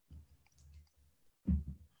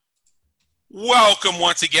Welcome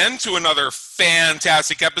once again to another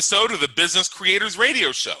fantastic episode of the Business Creators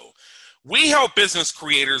Radio Show. We help business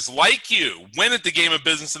creators like you win at the game of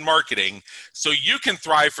business and marketing so you can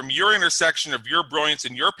thrive from your intersection of your brilliance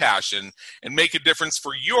and your passion and make a difference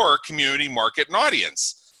for your community, market, and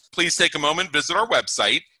audience. Please take a moment, visit our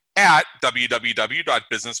website at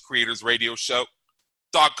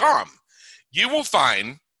www.businesscreatorsradioshow.com. You will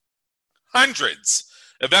find hundreds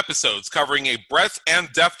of episodes covering a breadth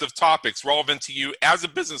and depth of topics relevant to you as a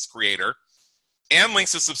business creator, and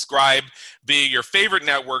links to subscribe via your favorite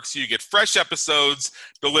network so you get fresh episodes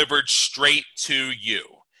delivered straight to you.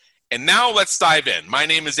 And now let's dive in. My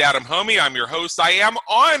name is Adam Homey. I'm your host. I am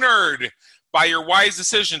honored by your wise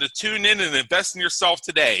decision to tune in and invest in yourself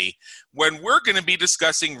today when we're going to be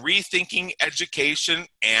discussing rethinking education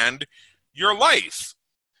and your life.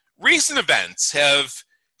 Recent events have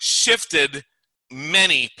shifted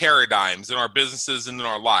many paradigms in our businesses and in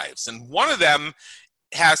our lives. And one of them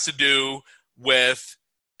has to do with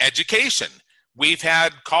education. We've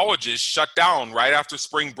had colleges shut down right after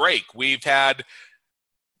spring break. We've had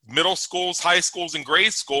middle schools, high schools, and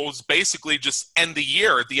grade schools basically just end the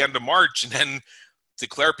year at the end of March and then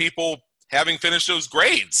declare people having finished those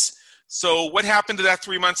grades. So what happened to that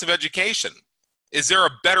 3 months of education? Is there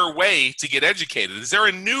a better way to get educated? Is there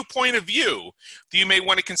a new point of view that you may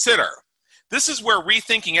want to consider? This is where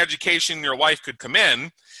rethinking education in your life could come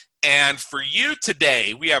in. And for you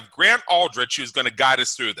today, we have Grant Aldrich, who's going to guide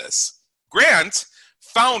us through this. Grant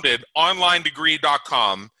founded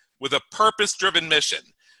OnlineDegree.com with a purpose-driven mission: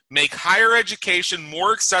 make higher education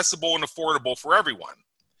more accessible and affordable for everyone.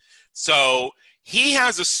 So he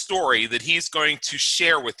has a story that he's going to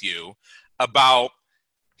share with you about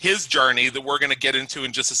his journey that we're going to get into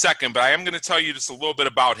in just a second, but I am going to tell you just a little bit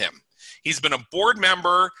about him. He's been a board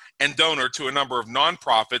member and donor to a number of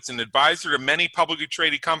nonprofits and advisor to many publicly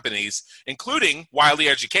traded companies, including Wiley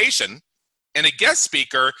Education, and a guest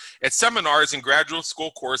speaker at seminars and graduate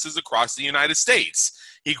school courses across the United States.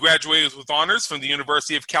 He graduated with honors from the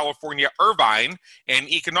University of California, Irvine, in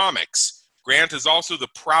economics. Grant is also the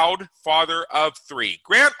proud father of 3.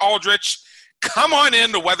 Grant Aldrich, come on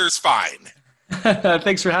in, the weather's fine.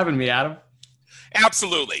 Thanks for having me, Adam.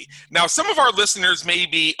 Absolutely. Now, some of our listeners may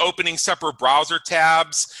be opening separate browser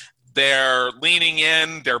tabs. They're leaning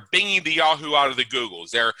in. They're binging the Yahoo out of the Googles.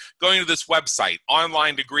 They're going to this website,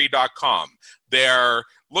 OnlineDegree.com. They're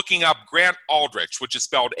looking up Grant Aldrich, which is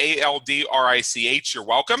spelled Aldrich. You're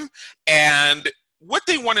welcome. And what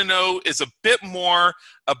they want to know is a bit more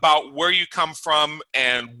about where you come from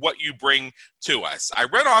and what you bring to us. I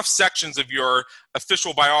read off sections of your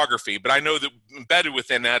official biography, but I know that embedded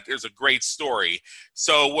within that, there's a great story.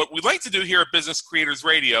 So what we'd like to do here at Business Creators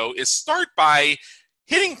Radio is start by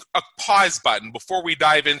hitting a pause button before we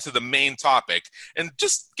dive into the main topic and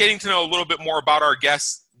just getting to know a little bit more about our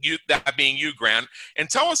guests, that being you, Grant, and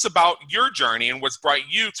tell us about your journey and what's brought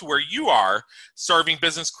you to where you are, serving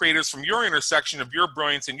business creators from your intersection of your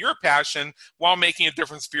brilliance and your passion while making a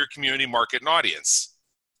difference for your community, market, and audience.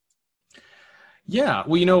 Yeah,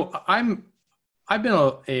 well, I've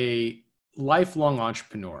been a lifelong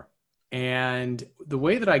entrepreneur, and the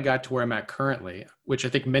way that I got to where I'm at currently, which I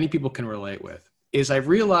think many people can relate with, is I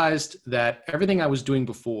realized that everything I was doing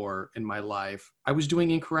before in my life, I was doing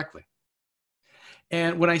incorrectly.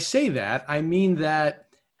 And when I say that, I mean that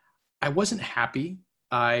I wasn't happy.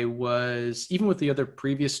 I was, even with the other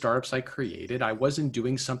previous startups I created, I wasn't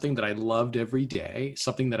doing something that I loved every day,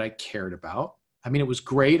 something that I cared about. I mean, it was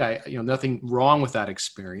great. Nothing wrong with that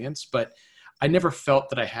experience, but I never felt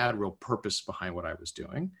that I had real purpose behind what I was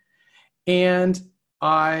doing. And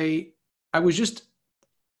I was just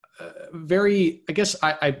let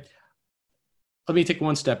me take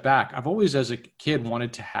one step back. I've always, as a kid,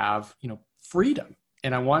 wanted to have, freedom.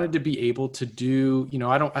 And I wanted to be able to do,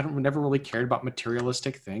 I never really cared about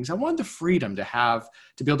materialistic things. I wanted the freedom to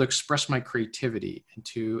be able to express my creativity and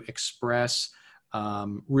to express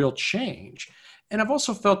real change. And I've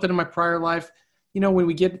also felt that in my prior life, when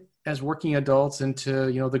we get as working adults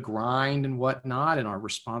into, the grind and whatnot and our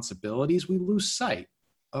responsibilities, we lose sight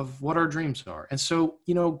of what our dreams are. And so,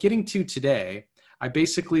 getting to today, I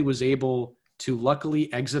basically was able to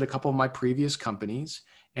luckily exit a couple of my previous companies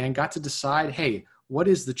and got to decide, hey, what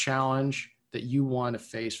is the challenge that you want to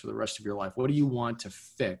face for the rest of your life? What do you want to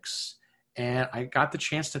fix? And I got the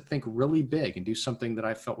chance to think really big and do something that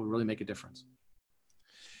I felt would really make a difference.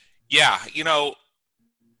 Yeah,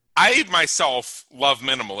 I myself love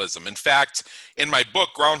minimalism. In fact, in my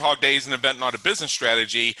book, Groundhog Day is an Event, Not a Business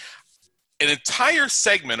Strategy, an entire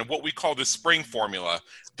segment of what we call the spring formula,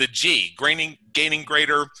 the G, gaining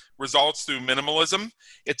greater results through minimalism.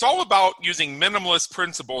 It's all about using minimalist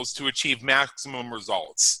principles to achieve maximum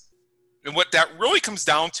results. And what that really comes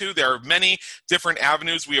down to, there are many different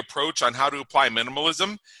avenues we approach on how to apply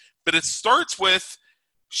minimalism, but it starts with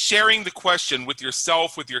sharing the question with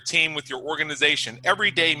yourself, with your team, with your organization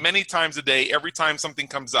every day, many times a day, every time something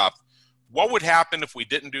comes up. What would happen if we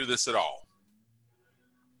didn't do this at all?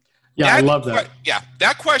 Yeah, I love that. Yeah,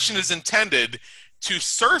 that question is intended to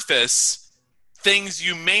surface things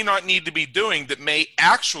you may not need to be doing that may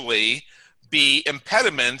actually be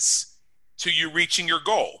impediments to you reaching your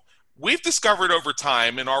goal. We've discovered over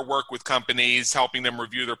time in our work with companies, helping them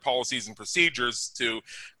review their policies and procedures to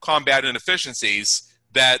combat inefficiencies,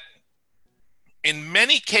 that in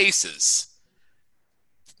many cases,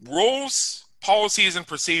 rules, policies, and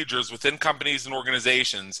procedures within companies and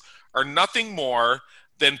organizations are nothing more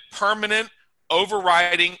than permanent,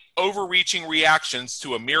 overriding, overreaching reactions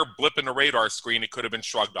to a mere blip in the radar screen. It could have been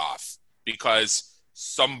shrugged off because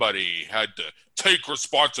somebody had to take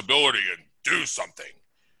responsibility and do something.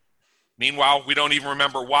 Meanwhile, we don't even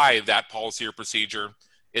remember why that policy or procedure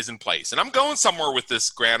is in place. And I'm going somewhere with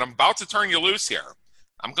this, Grant. I'm about to turn you loose here.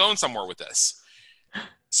 I'm going somewhere with this.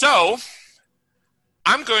 So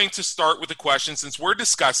I'm going to start with a question, since we're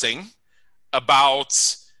discussing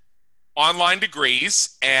about online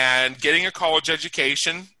degrees and getting a college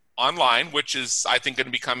education online, which is, I think, going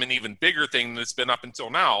to become an even bigger thing than it's been up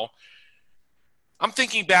until now. I'm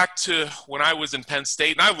thinking back to when I was in Penn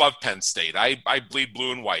State, and I love Penn State. I bleed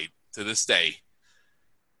blue and white to this day.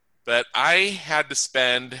 But I had to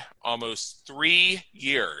spend almost 3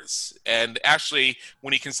 years, and actually,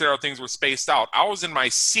 when you consider how things were spaced out, I was in my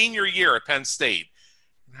senior year at Penn State,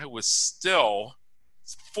 and I was still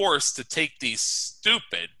forced to take these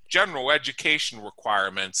stupid general education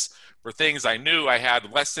requirements for things I knew I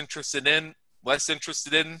had less interest in.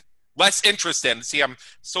 See, I'm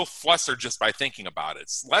so flustered just by thinking about it.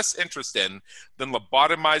 It's less interest in than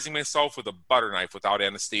lobotomizing myself with a butter knife without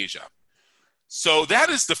anesthesia. So that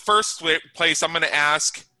is the first place I'm going to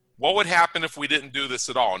ask, what would happen if we didn't do this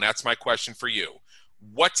at all? And that's my question for you.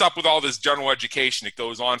 What's up with all this general education that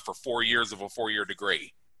goes on for 4 years of a 4-year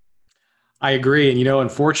degree? I agree. And,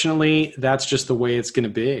 unfortunately, that's just the way it's going to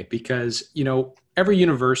be because, every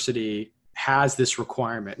university has this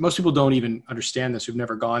requirement. Most people don't even understand this who've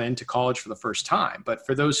never gone into college for the first time. But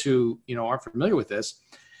for those who, aren't familiar with this,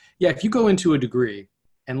 if you go into a degree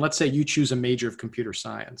and let's say you choose a major of computer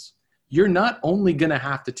science, you're not only going to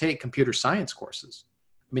have to take computer science courses.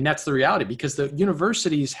 I mean, that's the reality because the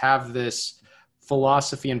universities have this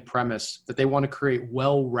philosophy and premise that they want to create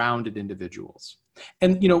well-rounded individuals.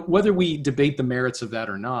 And, whether we debate the merits of that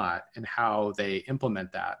or not and how they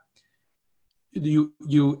implement that,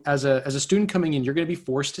 you as a student coming in, you're going to be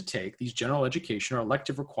forced to take these general education or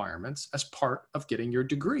elective requirements as part of getting your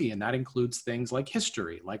degree. And that includes things like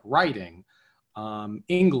history, like writing,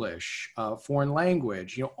 English, foreign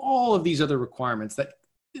language, all of these other requirements that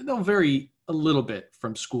they'll vary a little bit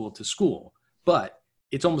from school to school, but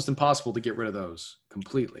it's almost impossible to get rid of those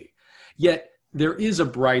completely. Yet there is a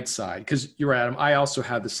bright side because you're right, Adam. I also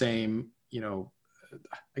had the same,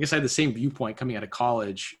 I guess I had the same viewpoint coming out of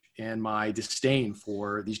college and my disdain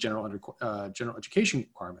for these general education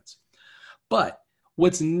requirements. But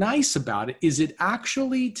what's nice about it is it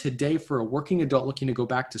actually today for a working adult looking to go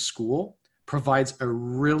back to school provides a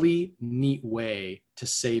really neat way to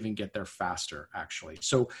save and get there faster, actually.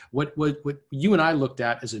 So what you and I looked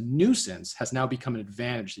at as a nuisance has now become an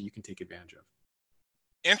advantage that you can take advantage of.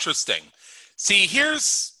 Interesting. See,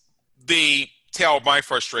 here's the tale of my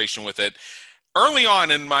frustration with it. Early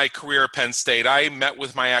on in my career at Penn State, I met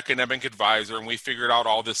with my academic advisor and we figured out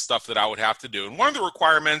all this stuff that I would have to do. And one of the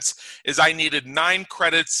requirements is I needed 9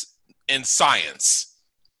 credits in science.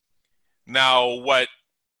 Now, what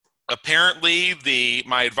apparently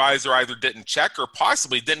my advisor either didn't check or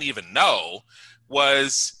possibly didn't even know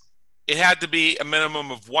was it had to be a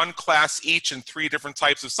minimum of 1 class each in 3 different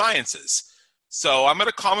types of sciences. So I'm at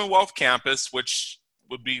a Commonwealth campus, which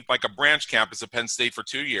would be like a branch campus at Penn State for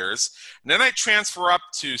 2 years. And then I transfer up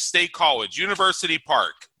to State College, University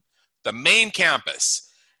Park, the main campus.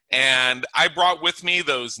 And I brought with me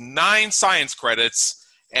those 9 science credits.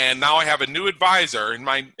 And now I have a new advisor. And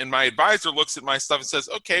my advisor looks at my stuff and says,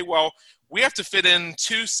 okay, well, we have to fit in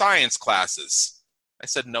 2 science classes. I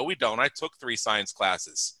said, no, we don't. I took 3 science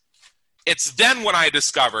classes. It's then when I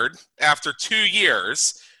discovered, after 2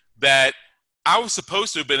 years, that I was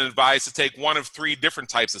supposed to have been advised to take 1 of 3 different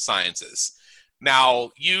types of sciences.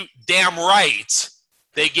 Now, you damn right,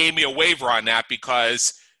 they gave me a waiver on that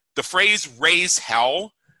because the phrase raise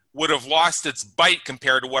hell would have lost its bite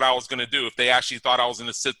compared to what I was going to do if they actually thought I was going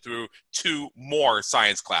to sit through 2 more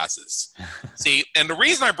science classes. See, and the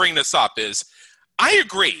reason I bring this up is I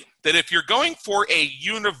agree that if you're going for a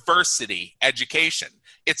university education,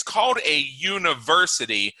 it's called a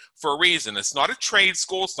university for a reason. It's not a trade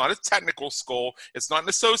school. It's not a technical school. It's not an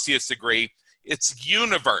associate's degree. It's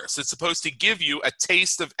universe. It's supposed to give you a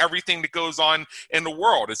taste of everything that goes on in the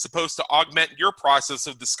world. It's supposed to augment your process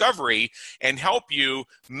of discovery and help you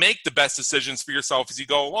make the best decisions for yourself as you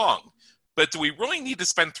go along. But do we really need to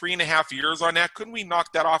spend 3.5 years on that? Couldn't we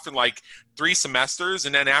knock that off in like 3 semesters?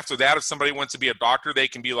 And then after that, if somebody wants to be a doctor, they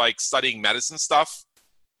can be like studying medicine stuff?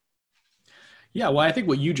 Yeah, well, I think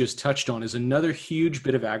what you just touched on is another huge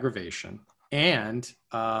bit of aggravation and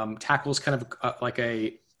tackles kind of like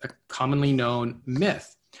a commonly known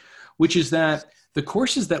myth, which is that the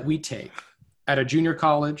courses that we take at a junior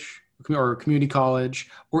college or community college,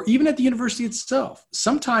 or even at the university itself,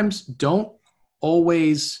 sometimes don't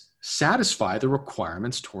always satisfy the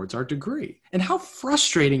requirements towards our degree. And how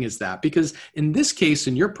frustrating is that? Because in this case,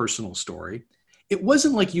 in your personal story, it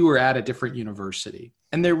wasn't like you were at a different university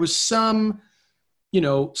and there was something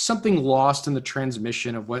lost in the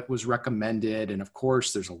transmission of what was recommended. And of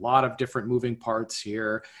course, there's a lot of different moving parts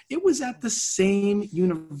here. It was at the same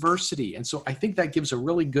university. And so I think that gives a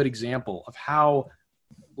really good example of how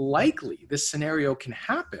likely this scenario can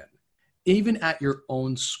happen, even at your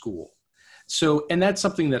own school. So, and that's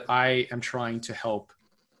something that I am trying to help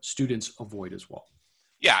students avoid as well.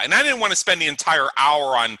 Yeah, and I didn't want to spend the entire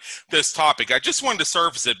hour on this topic. I just wanted to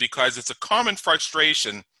surface it because it's a common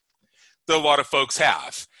frustration that a lot of folks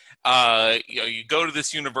have. You go to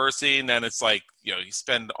this university and then it's like, you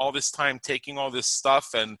spend all this time taking all this stuff.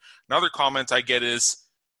 And another comment I get is,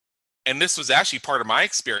 and this was actually part of my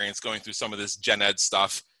experience going through some of this gen ed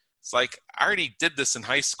stuff. It's like, I already did this in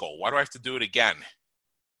high school. Why do I have to do it again?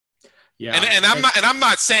 Yeah. And I'm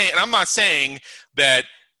not saying that,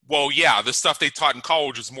 well, yeah, the stuff they taught in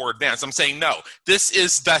college is more advanced. I'm saying, no, this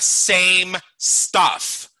is the same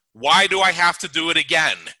stuff. Why do I have to do it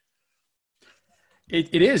again?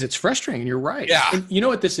 It is. It's frustrating. You're right. Yeah. And you know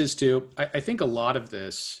what this is too? I think a lot of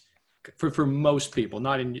this, for most people,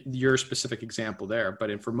 not in your specific example there,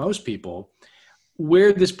 but for most people,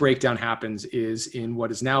 where this breakdown happens is in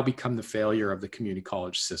what has now become the failure of the community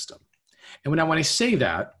college system. And when I say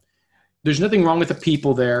that, there's nothing wrong with the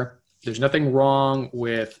people there. There's nothing wrong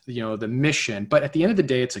with the mission. But at the end of the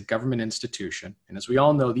day, it's a government institution. And as we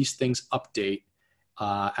all know, these things update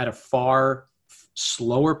at a far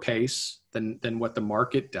slower pace than what the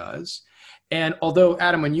market does. And although,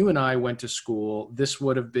 Adam, when you and I went to school, this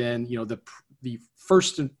would have been, the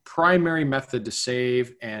first and primary method to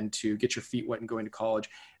save and to get your feet wet and going to college,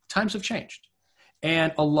 times have changed.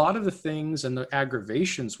 And a lot of the things and the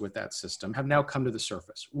aggravations with that system have now come to the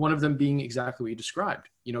surface. One of them being exactly what you described.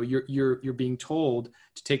 You're being told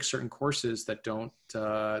to take certain courses that don't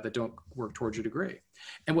work towards your degree.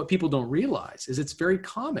 And what people don't realize is it's very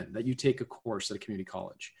common that you take a course at a community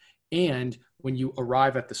college, and when you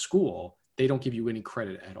arrive at the school, they don't give you any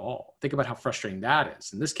credit at all. Think about how frustrating that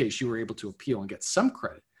is. In this case, you were able to appeal and get some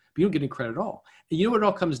credit, but you don't get any credit at all. And you know what it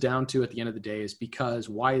all comes down to at the end of the day is because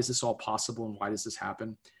why is this all possible and why does this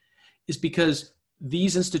happen? Is because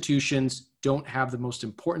these institutions don't have the most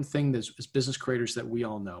important thing as business creators that we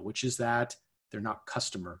all know, which is that they're not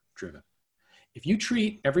customer driven. If you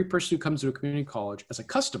treat every person who comes to a community college as a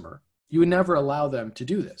customer, you would never allow them to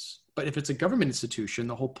do this. But if it's a government institution,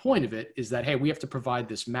 the whole point of it is that, hey, we have to provide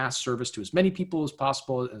this mass service to as many people as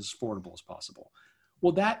possible, as affordable as possible.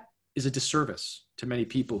 Well, that is a disservice to many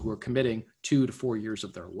people who are committing 2 to 4 years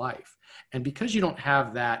of their life. And because you don't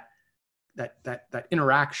have that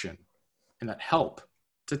interaction and that help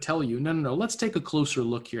to tell you, no, let's take a closer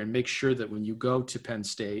look here and make sure that when you go to Penn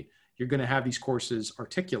State, you're going to have these courses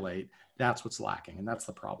articulate, that's what's lacking. And that's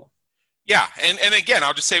the problem. Yeah, and again,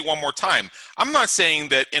 I'll just say one more time. I'm not saying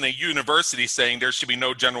that in a university saying there should be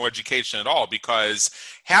no general education at all, because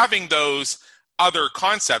having those other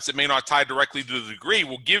concepts that may not tie directly to the degree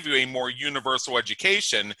will give you a more universal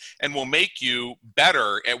education and will make you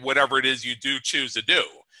better at whatever it is you do choose to do.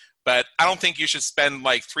 But I don't think you should spend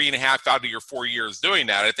like 3.5 out of your 4 years doing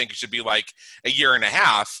that. I think it should be like 1.5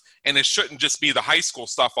 years, and it shouldn't just be the high school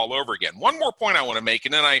stuff all over again. One more point I want to make,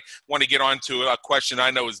 and then I want to get on to a question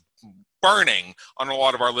I know is burning on a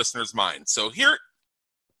lot of our listeners' minds. So here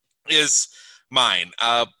is mine.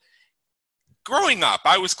 Growing up,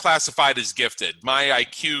 I was classified as gifted. My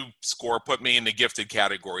IQ score put me in the gifted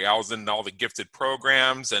category. I was in all the gifted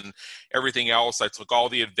programs and everything else. I took all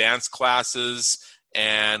the advanced classes,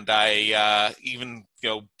 and I even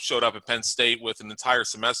showed up at Penn State with an entire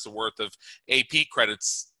semester worth of AP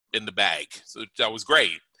credits in the bag. So that was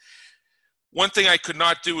great. One thing I could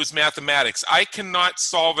not do was mathematics. I cannot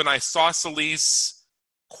solve an isosceles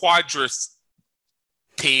quadruped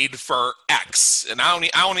for X. And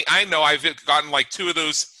I know I've gotten like 2 of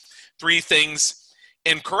those 3 things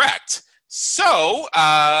incorrect. So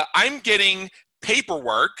I'm getting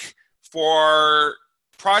paperwork for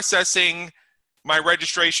processing my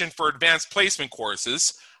registration for advanced placement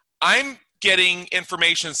courses. I'm getting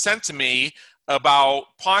information sent to me about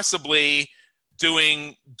possibly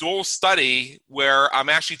doing dual study where I'm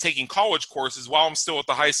actually taking college courses while I'm still at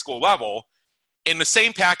the high school level. In the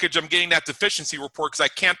same package, I'm getting that deficiency report because I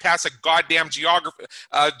can't pass a goddamn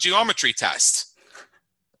geometry test,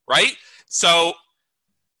 right? So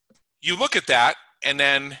you look at that, and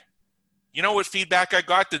then you know what feedback I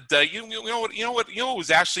got? You know what was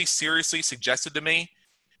actually seriously suggested to me?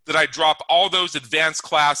 That I drop all those advanced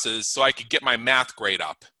classes so I could get my math grade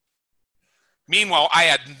up. Meanwhile, I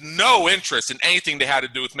had no interest in anything that had to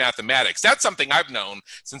do with mathematics. That's something I've known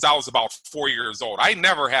since I was about 4 years old. I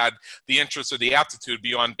never had the interest or the aptitude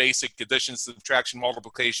beyond basic addition, subtraction,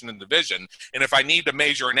 multiplication, and division. And if I need to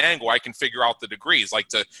measure an angle, I can figure out the degrees, like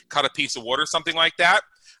to cut a piece of wood or something like that.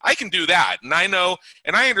 I can do that. And I know,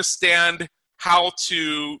 and I understand how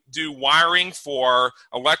to do wiring for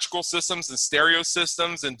electrical systems and stereo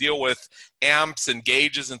systems and deal with amps and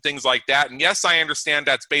gauges and things like that. And yes, I understand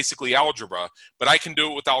that's basically algebra, but I can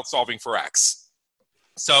do it without solving for X.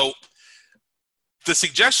 So the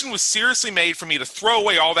suggestion was seriously made for me to throw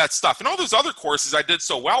away all that stuff. And all those other courses I did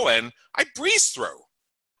so well in, I breezed through.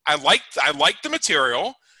 I liked the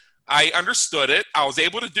material. I understood it. I was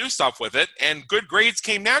able to do stuff with it, and good grades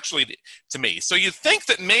came naturally to me. So you'd think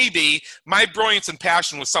that maybe my brilliance and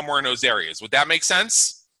passion was somewhere in those areas. Would that make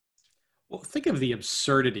sense? Well, think of the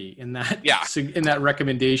absurdity in that, yeah. in that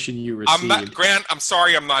recommendation you received. Grant, I'm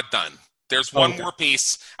sorry, I'm not done. There's one more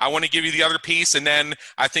piece. I want to give you the other piece, and then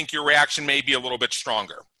I think your reaction may be a little bit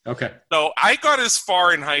stronger. Okay. So I got as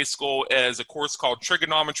far in high school as a course called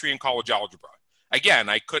trigonometry and college algebra. Again,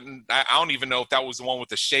 I don't even know if that was the one with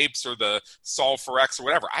the shapes or the solve for X or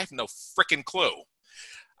whatever. I have no freaking clue.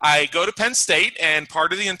 I go to Penn State, and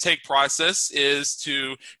part of the intake process is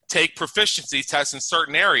to take proficiency tests in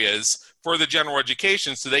certain areas for the general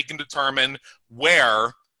education so they can determine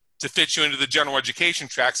where to fit you into the general education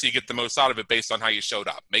track so you get the most out of it based on how you showed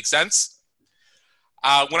up. Make sense?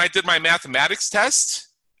 When I did my mathematics test,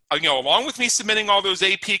 along with me submitting all those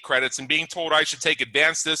AP credits and being told I should take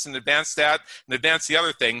advanced this and advanced that and advanced the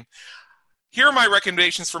other thing, here are my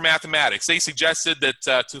recommendations for mathematics. They suggested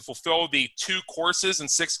that to fulfill the 2 courses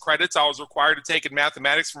and 6 credits I was required to take in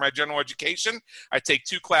mathematics for my general education, I take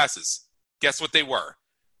 2 classes. Guess what they were?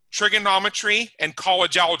 Trigonometry and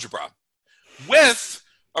college algebra. With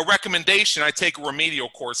a recommendation, I take a remedial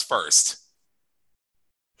course first.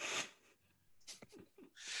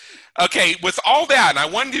 Okay, with all that, and I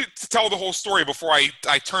wanted to tell the whole story before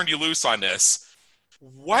I turned you loose on this.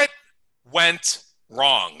 What went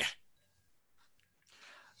wrong?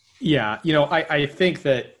 Yeah, I think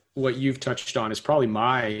that what you've touched on is probably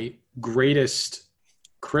my greatest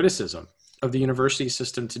criticism of the university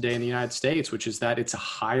system today in the United States, which is that it's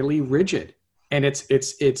highly rigid. And it's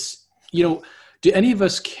do any of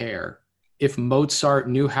us care if Mozart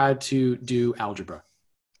knew how to do algebra?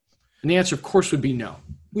 And the answer, of course, would be no.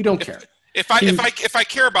 We don't care. If I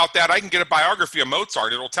care about that, I can get a biography of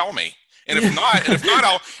Mozart. It'll tell me. And if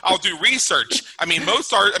not, I'll do research.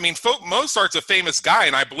 Mozart's a famous guy,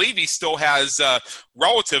 and I believe he still has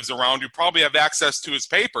relatives around who probably have access to his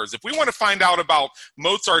papers. If we want to find out about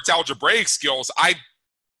Mozart's algebraic skills, I'm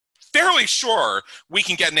fairly sure we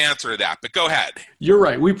can get an answer to that. But go ahead. You're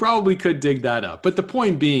right. We probably could dig that up. But the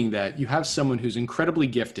point being that you have someone who's incredibly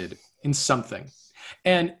gifted in something,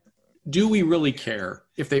 and do we really care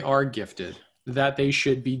if they are gifted that they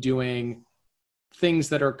should be doing things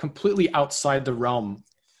that are completely outside the realm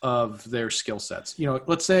of their skill sets?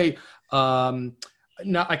 Let's say, I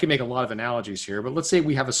can make a lot of analogies here, but let's say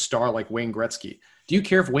we have a star like Wayne Gretzky. Do you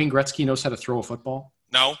care if Wayne Gretzky knows how to throw a football?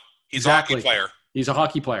 No, he's a hockey player. He's a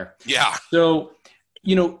hockey player. Yeah. So,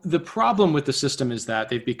 the problem with the system is that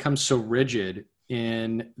they've become so rigid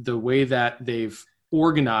in the way that they've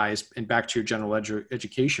organized, and back to your general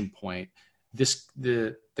education point,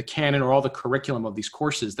 the canon or all the curriculum of these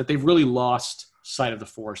courses, that they've really lost sight of the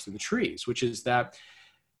forest through the trees, which is that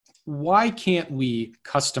why can't we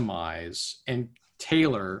customize and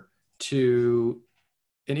tailor to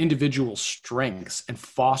an individual's strengths and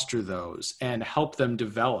foster those and help them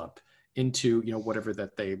develop into whatever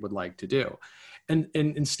that they would like to do? And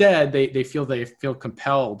instead they feel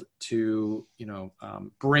compelled to,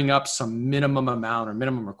 bring up some minimum amount or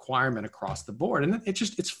minimum requirement across the board. And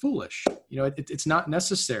it's foolish. It's not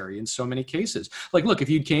necessary in so many cases. Like, look, if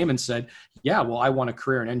you came and said, yeah, well, I want a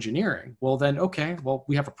career in engineering. Well, then, okay, well,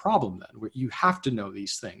 we have a problem then where you have to know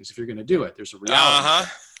these things if you're going to do it. There's a reality.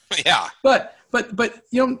 Yeah. But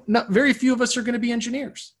not very few of us are going to be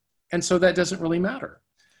engineers. And so that doesn't really matter.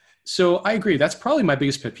 So I agree. That's probably my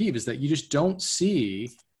biggest pet peeve, is that you just don't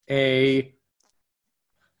see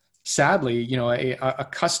sadly, a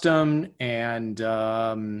custom and,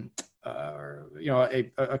 a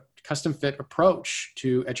custom fit approach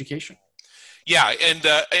to education. Yeah, and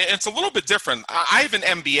it's a little bit different. I have an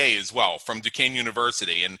MBA as well from Duquesne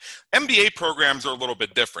University, and MBA programs are a little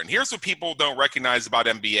bit different. Here's what people don't recognize about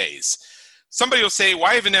MBAs. Somebody will say, well,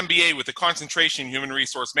 I have an MBA with a concentration in human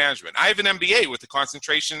resource management. I have an MBA with a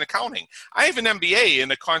concentration in accounting. I have an MBA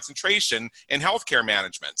in a concentration in healthcare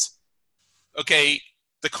management. Okay,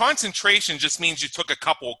 the concentration just means you took a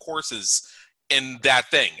couple of courses in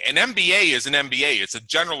that thing. An MBA is an MBA. It's a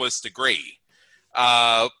generalist degree.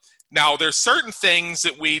 Now, there's certain things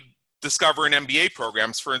that we discover in MBA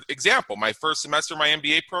programs. For example, my first semester of my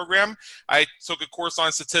MBA program, I took a course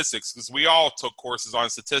on statistics, because we all took courses on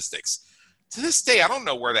statistics. To this day, I don't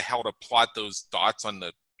know where the hell to plot those dots on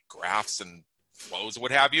the graphs and flows,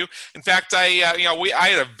 what have you. In fact, I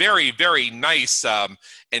had a very, very nice and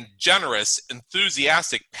generous,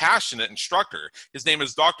 enthusiastic, passionate instructor. His name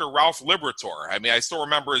is Dr. Ralph Liberator. I mean, I still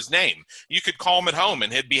remember his name. You could call him at home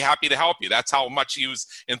and he'd be happy to help you. That's how much he was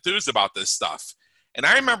enthused about this stuff. And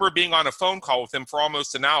I remember being on a phone call with him for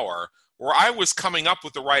almost an hour where I was coming up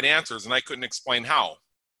with the right answers and I couldn't explain how.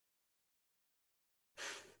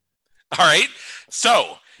 All right.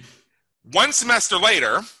 So one semester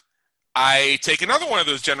later, I take another one of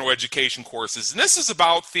those general education courses, and this is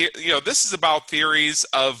about theories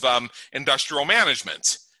of industrial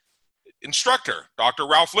management. Instructor, Dr.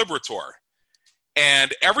 Ralph Liberator,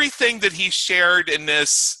 and everything that he shared in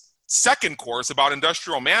this second course about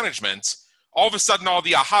industrial management, all of a sudden, all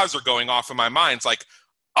the ahas are going off in my mind. It's like,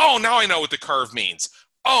 oh, now I know what the curve means.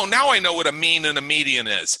 Oh, now I know what a mean and a median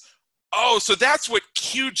is. Oh, so that's what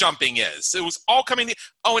Q jumping is. It was all coming.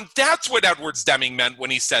 Oh, and that's what Edwards Deming meant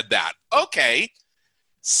when he said that. Okay.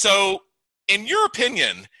 So, in your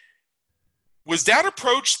opinion, was that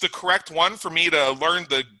approach the correct one for me to learn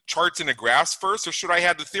the charts and the graphs first, or should I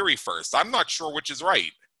have the theory first? I'm not sure which is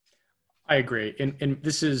right. I agree. And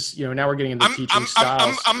this is, now we're getting into teaching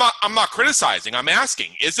styles. I'm not criticizing. I'm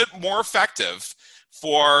asking, is it more effective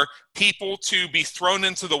for people to be thrown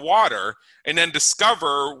into the water and then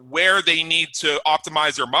discover where they need to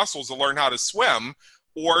optimize their muscles to learn how to swim,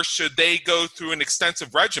 or should they go through an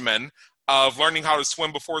extensive regimen of learning how to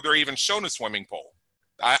swim before they're even shown a swimming pool?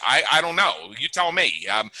 I don't know. You tell me.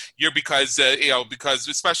 Because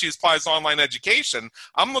especially as applies to online education,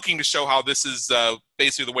 I'm looking to show how this is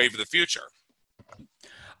basically the wave of the future.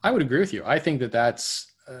 I would agree with you. I think that's.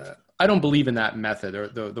 I don't believe in that method, or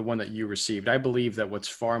the one that you received. I believe that what's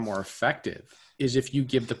far more effective is if you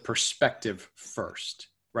give the perspective first,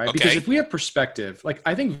 right? Okay. Because if we have perspective, like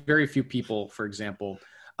I think very few people, for example,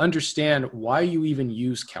 understand why you even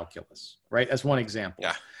use calculus, right? As one example.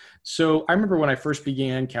 Yeah. So I remember when I first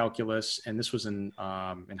began calculus, and this was in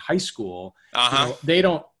high school, they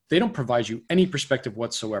don't provide you any perspective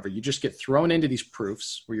whatsoever. You just get thrown into these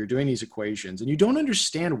proofs where you're doing these equations and you don't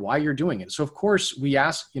understand why you're doing it. So of course we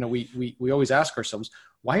ask, we always ask ourselves,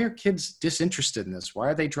 why are kids disinterested in this? Why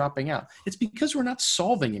are they dropping out? It's because we're not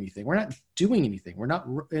solving anything. We're not doing anything. We're not,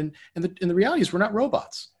 and the reality is we're not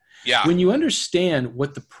robots. Yeah. When you understand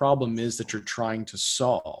what the problem is that you're trying to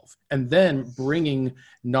solve, and then bringing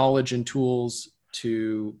knowledge and tools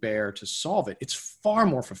to bear to solve it, it's far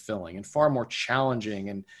more fulfilling and far more challenging,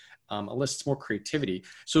 and elicits more creativity.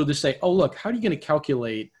 So to say, oh, look, how are you going to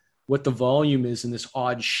calculate what the volume is in this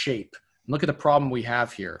odd shape? And look at the problem we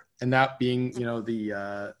have here. And that being,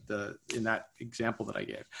 the in that example that I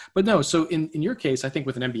gave. But no, so in your case, I think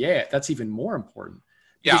with an MBA, that's even more important.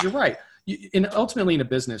 Because you're right. And ultimately in a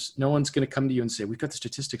business, no one's going to come to you and say, we've got the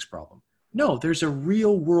statistics problem. No, there's a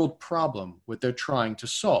real world problem what they're trying to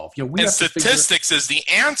solve. And statistics is the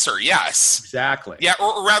answer. Yes, exactly. Yeah,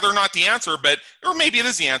 or rather not the answer, or maybe it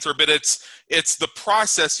is the answer, but it's the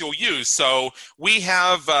process you'll use. So we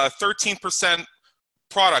have 13%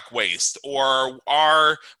 product waste, or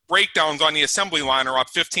our breakdowns on the assembly line are up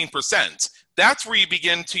 15%. That's where you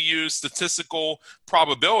begin to use statistical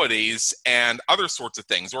probabilities and other sorts of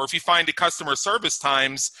things. Or if you find the customer service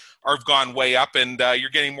times have gone way up and you're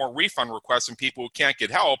getting more refund requests from people who can't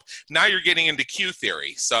get help, now you're getting into Q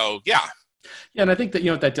theory. So, yeah. Yeah, and I think that,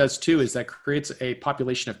 what that does too is that creates a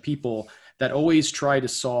population of people that always try to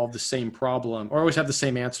solve the same problem or always have the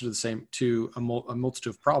same answer to a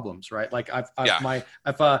multitude of problems, right? Like Yeah.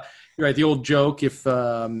 you're right. The old joke, if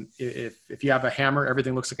you have a hammer,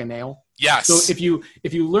 everything looks like a nail. Yes. So if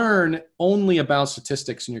you learn only about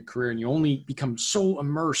statistics in your career and you only become so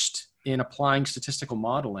immersed in applying statistical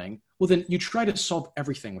modeling, well, then you try to solve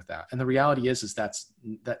everything with that. And the reality is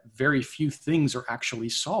that very few things are actually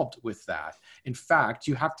solved with that. In fact,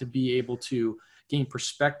 you have to be able to gain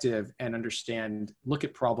perspective and look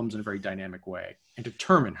at problems in a very dynamic way and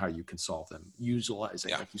determine how you can solve them,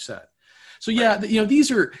 utilizing, like you said. So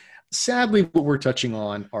these are, sadly, what we're touching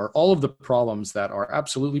on are all of the problems that are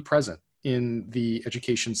absolutely present in the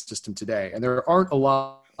education system today. And there aren't a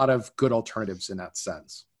lot of good alternatives in that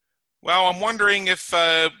sense. Well, I'm wondering if,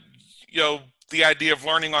 the idea of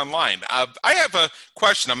learning online. I have a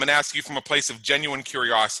question I'm going to ask you from a place of genuine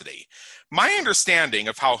curiosity. My understanding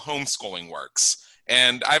of how homeschooling works,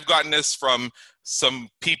 and I've gotten this from some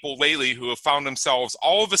people lately who have found themselves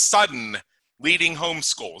all of a sudden leading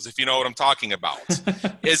homeschools, if you know what I'm talking about,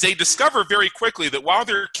 is they discover very quickly that while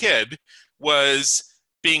their kid was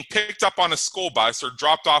being picked up on a school bus or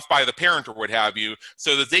dropped off by the parent or what have you,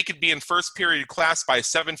 so that they could be in first period class by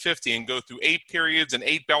 7:50 and go through 8 periods and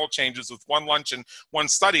 8 bell changes with 1 lunch and 1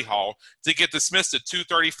 study hall to get dismissed at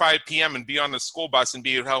 2:35 p.m. and be on the school bus and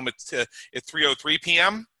be at home at 3:03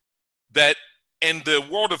 p.m., that in the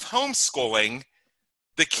world of homeschooling,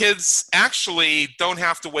 the kids actually don't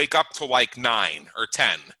have to wake up till like 9 or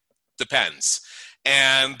 10, depends.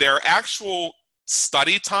 And their actual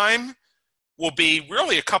study time will be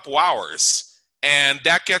really a couple hours. And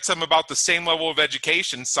that gets them about the same level of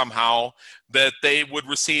education somehow that they would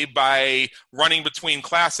receive by running between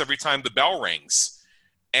class every time the bell rings.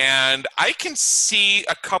 And I can see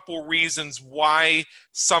a couple reasons why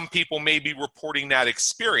some people may be reporting that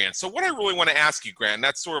experience. So what I really want to ask you, Grant, and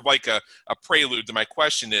that's sort of like a prelude to my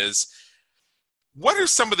question, is what are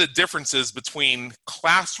some of the differences between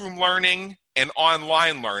classroom learning and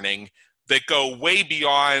online learning that go way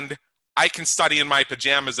beyond I can study in my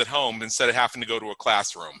pajamas at home instead of having to go to a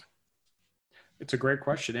classroom? It's a great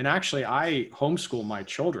question. And actually, I homeschool my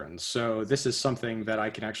children. So this is something that I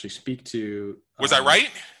can actually speak to. Was I right?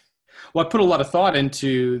 Well, I put a lot of thought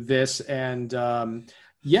into this. And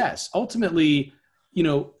yes, ultimately,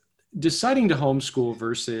 deciding to homeschool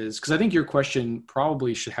versus, because I think your question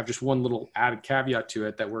probably should have just one little added caveat to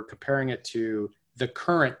it, that we're comparing it to the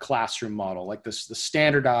current classroom model, like the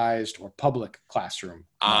standardized or public classroom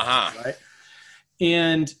model, right?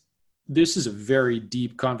 And this is a very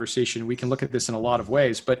deep conversation. We can look at this in a lot of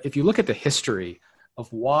ways, but if you look at the history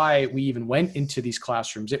of why we even went into these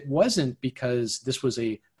classrooms, it wasn't because this was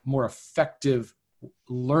a more effective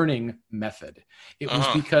learning method. It was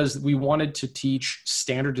because we wanted to teach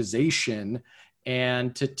standardization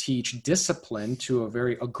and to teach discipline to a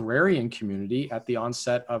very agrarian community at the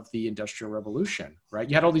onset of the Industrial Revolution, right?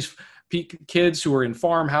 You had all these kids who were in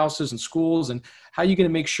farmhouses and schools, and how are you going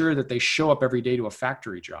to make sure that they show up every day to a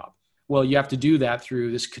factory job? Well, you have to do that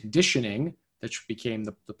through this conditioning that became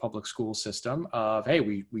the public school system of, hey,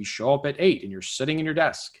 we show up at 8 and you're sitting in your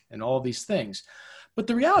desk and all these things. But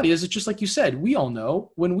the reality is, it's just like you said, we all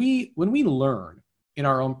know when we learn in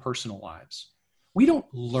our own personal lives, we don't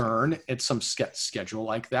learn at some schedule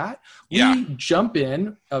like that. We jump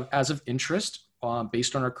in as of interest,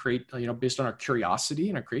 based on our curiosity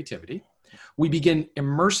and our creativity. We begin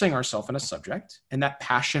immersing ourselves in a subject, and that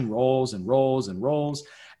passion rolls and rolls and rolls.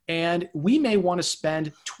 And we may want to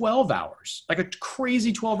spend 12 hours, like a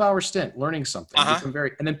crazy 12-hour stint, learning something,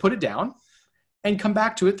 and then put it down and come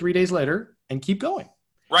back to it 3 days later and keep going.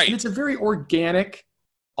 Right. And it's a very organic,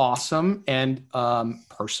 awesome, and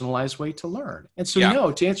personalized way to learn. And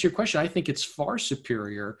so, to answer your question, I think it's far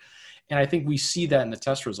superior. And I think we see that in the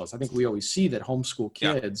test results. I think we always see that homeschool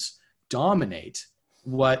kids dominate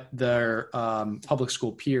what their public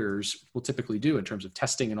school peers will typically do in terms of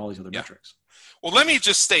testing and all these other metrics. Well, let me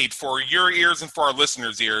just state for your ears and for our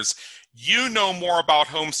listeners' ears, you know more about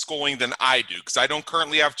homeschooling than I do, because I don't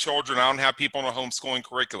currently have children. I don't have people in a homeschooling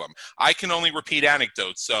curriculum. I can only repeat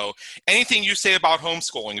anecdotes. So anything you say about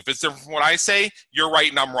homeschooling, if it's different from what I say, you're right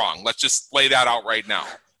and I'm wrong. Let's just lay that out right now.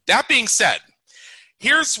 That being said,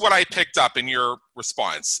 here's what I picked up in your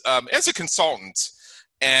response. As a consultant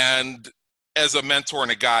and as a mentor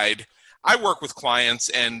and a guide, I work with clients,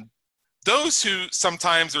 and those who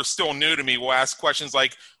sometimes are still new to me will ask questions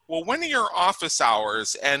like, well, when are your office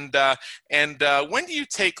hours? And when do you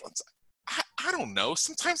take, I don't know.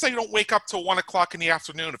 Sometimes I don't wake up till 1 o'clock in the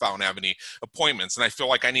afternoon if I don't have any appointments and I feel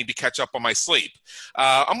like I need to catch up on my sleep.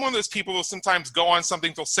 I'm one of those people who sometimes go on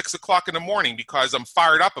something till 6 o'clock in the morning because I'm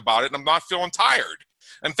fired up about it and I'm not feeling tired.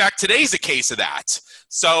 In fact, today's a case of that.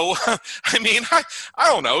 So, I mean, I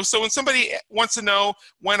don't know. So when somebody wants to know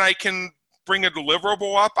when I can bring a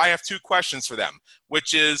deliverable up, I have 2 questions for them,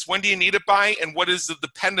 which is, when do you need it by, and what is the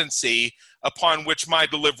dependency upon which my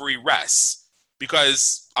delivery rests?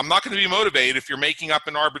 Because I'm not going to be motivated if you're making up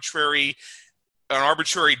an arbitrary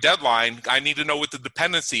deadline. I need to know what the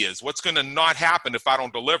dependency is. What's going to not happen if I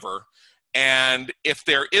don't deliver? And if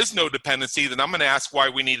there is no dependency, then I'm going to ask why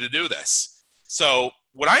we need to do this. So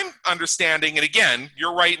what I'm understanding, and again,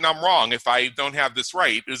 you're right and I'm wrong if I don't have this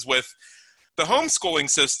right, is with the homeschooling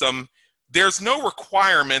system, there's no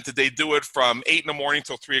requirement that they do it from 8 in the morning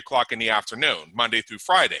till 3 o'clock in the afternoon, Monday through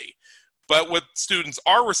Friday. But what students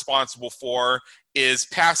are responsible for is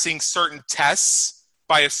passing certain tests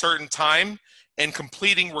by a certain time and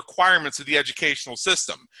completing requirements of the educational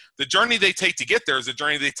system. The journey they take to get there is the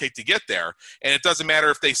journey they take to get there. And it doesn't matter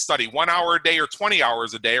if they study 1 hour a day or 20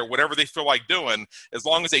 hours a day or whatever they feel like doing, as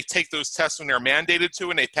long as they take those tests when they're mandated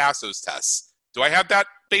to and they pass those tests. Do I have that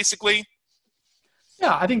basically?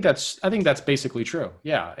 Yeah, I think that's basically true.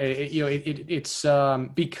 Yeah, it's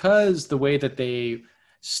because the way that they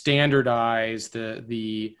standardize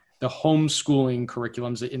the homeschooling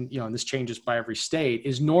curriculums, and this changes by every state,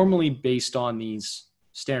 is normally based on these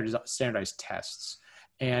standardized tests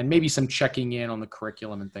and maybe some checking in on the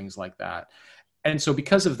curriculum and things like that. And so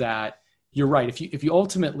because of that, you're right. If you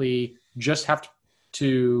ultimately just have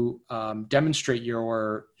to demonstrate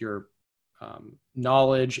your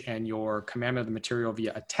knowledge and your command of the material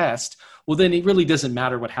via a test, well, then it really doesn't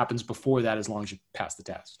matter what happens before that as long as you pass the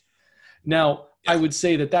test. Now, I would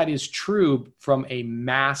say that is true from a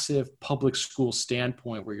massive public school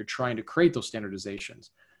standpoint where you're trying to create those standardizations.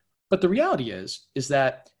 But the reality is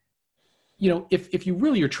that, if you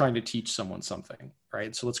really are trying to teach someone something,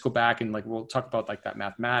 right? So let's go back and we'll talk about that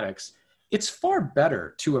mathematics. It's far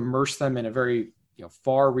better to immerse them in a very,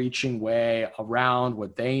 far-reaching way around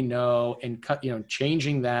what they know and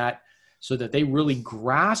changing that so that they really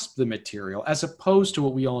grasp the material, as opposed to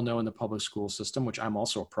what we all know in the public school system, which I'm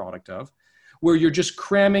also a product of, where you're just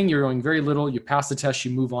cramming, you're doing very little, you pass the test,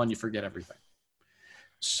 you move on, you forget everything.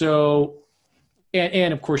 So,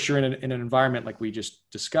 and of course, you're in an environment like we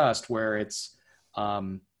just discussed, where it's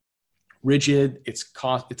rigid, it's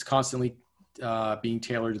constantly being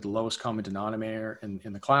tailored to the lowest common denominator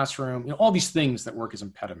in the classroom, all these things that work as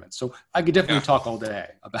impediments. So I could definitely talk all day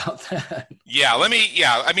about that.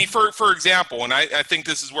 I mean, for example, and I think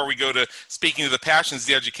this is where we go to speaking of the passions of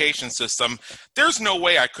the education system, there's no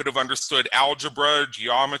way I could have understood algebra,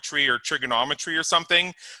 geometry, or trigonometry or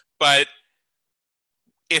something, but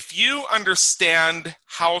if you understand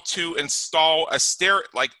how to install a stereo,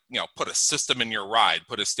 put a system in your ride,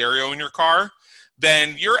 put a stereo in your car,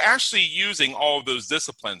 then you're actually using all of those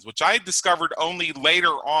disciplines, which I discovered only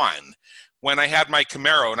later on when I had my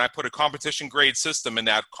Camaro and I put a competition grade system in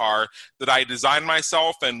that car that I designed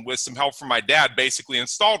myself and with some help from my dad basically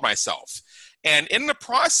installed myself. And in the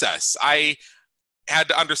process, I had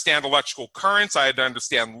to understand electrical currents. I had to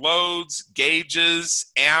understand loads, gauges,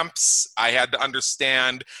 amps. I had to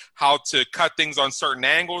understand how to cut things on certain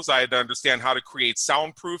angles. I had to understand how to create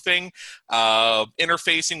soundproofing,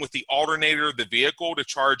 interfacing with the alternator of the vehicle to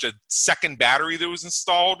charge a second battery that was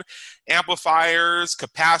installed, amplifiers,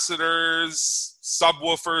 capacitors,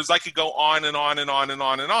 subwoofers. I could go on and on and on and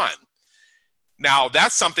on and on. Now,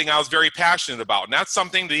 that's something I was very passionate about. And that's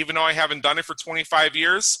something that, even though I haven't done it for 25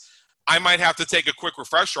 years, I might have to take a quick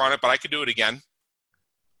refresher on it, but I could do it again.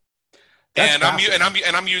 And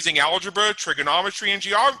I'm using algebra, trigonometry,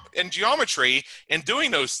 and geometry in doing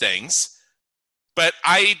those things. But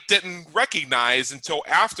I didn't recognize until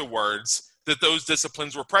afterwards that those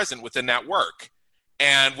disciplines were present within that work.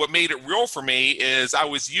 And what made it real for me is I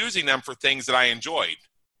was using them for things that I enjoyed.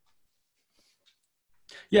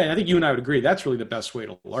 Yeah, I think you and I would agree. That's really the best way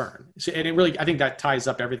to learn. And I think that ties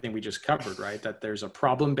up everything we just covered, right? That there's a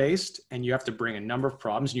problem-based, and you have to bring a number of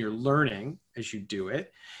problems, and you're learning as you do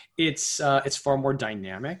it. It's far more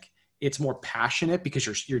dynamic. It's more passionate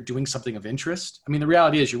because you're doing something of interest. I mean, the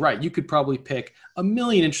reality is, you're right. You could probably pick a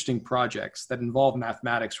million interesting projects that involve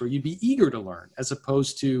mathematics where you'd be eager to learn, as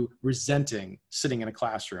opposed to resenting sitting in a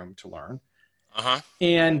classroom to learn. Uh-huh.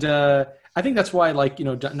 And I think that's why, not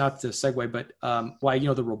to segue, but why,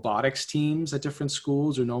 the robotics teams at different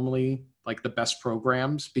schools are normally the best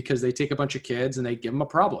programs, because they take a bunch of kids and they give them a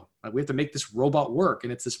problem. We have to make this robot work.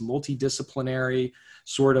 And it's this multidisciplinary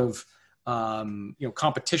sort of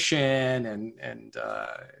competition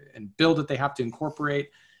and build that they have to incorporate.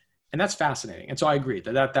 And that's fascinating. And so I agree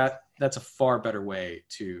that's a far better way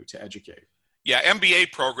to educate. Yeah,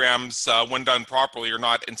 MBA programs, when done properly, are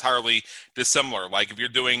not entirely dissimilar. Like if you're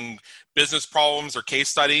doing business problems or case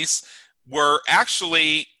studies, we're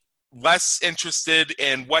actually less interested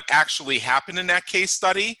in what actually happened in that case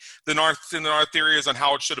study than our theory is on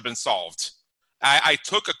how it should have been solved. I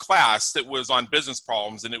took a class that was on business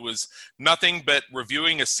problems, and it was nothing but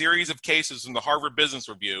reviewing a series of cases from the Harvard Business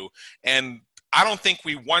Review. And I don't think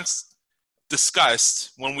we once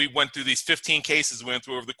discussed, when we went through these 15 cases we went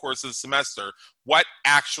through over the course of the semester, what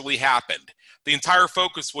actually happened. The entire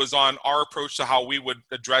focus was on our approach to how we would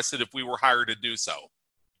address it if we were hired to do so.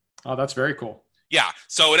 Oh, that's very cool. Yeah,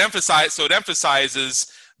 so it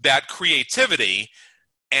emphasizes that creativity,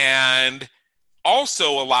 and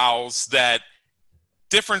also allows that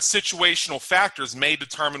different situational factors may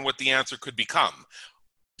determine what the answer could become.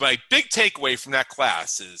 My big takeaway from that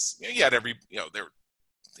class is you had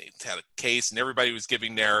they had a case, and everybody was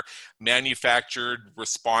giving their manufactured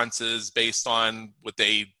responses based on what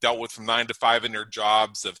they dealt with from 9 to 5 in their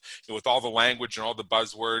jobs, with all the language and all the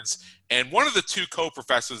buzzwords. And one of the two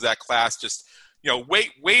co-professors of that class just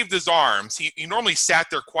waved his arms. He normally sat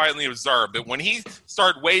there quietly and observed, but when he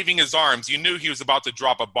started waving his arms, you knew he was about to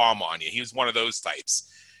drop a bomb on you. He was one of those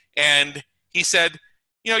types. And he said,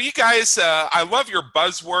 you guys, I love your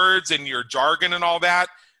buzzwords and your jargon and all that,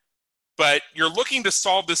 but you're looking to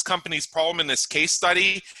solve this company's problem in this case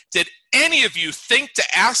study. Did any of you think to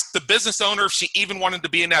ask the business owner if she even wanted to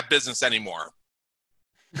be in that business anymore?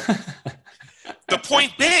 The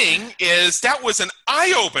point being is that was an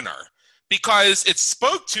eye-opener, because it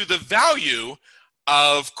spoke to the value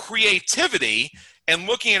of creativity and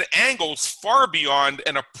looking at angles far beyond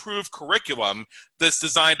an approved curriculum that's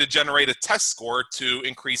designed to generate a test score to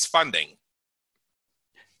increase funding.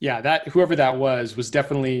 Yeah, whoever that was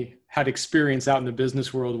definitely had experience out in the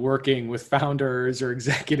business world working with founders or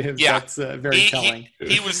executives. Yeah. That's very telling.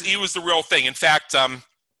 He was the real thing. In fact,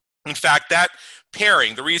 that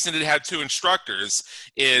pairing, the reason it had two instructors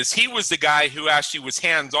is he was the guy who actually was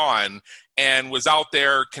hands-on and was out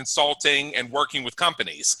there consulting and working with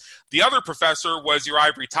companies. The other professor was your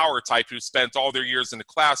ivory tower type who spent all their years in the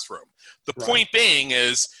classroom. The point being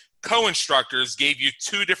is co-instructors gave you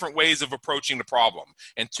two different ways of approaching the problem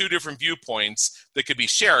and two different viewpoints that could be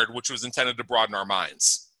shared, which was intended to broaden our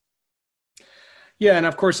minds. Yeah, and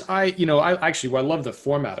of course, I love the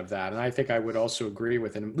format of that, and I think I would also agree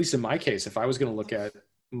with, and at least in my case, if I was going to look at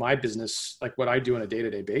my business, like what I do on a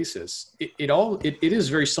day-to-day basis, it is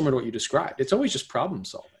very similar to what you described. It's always just problem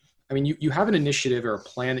solving. I mean, you have an initiative or a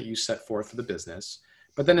plan that you set forth for the business,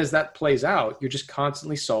 but then as that plays out, you're just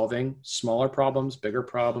constantly solving smaller problems, bigger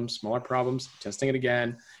problems, smaller problems, testing it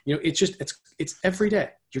again. It's every day.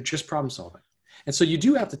 You're just problem solving. And so you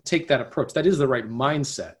do have to take that approach. That is the right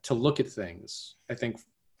mindset to look at things, I think,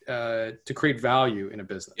 to create value in a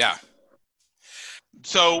business. Yeah.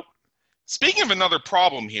 So speaking of another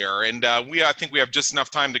problem here, and I think we have just enough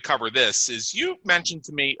time to cover this, is you mentioned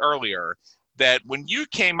to me earlier that when you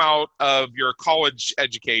came out of your college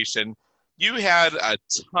education, you had a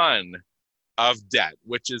ton of debt,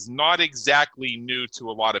 which is not exactly new to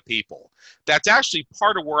a lot of people. That's actually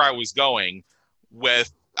part of where I was going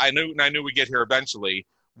with, I knew we'd get here eventually,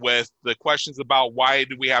 with the questions about why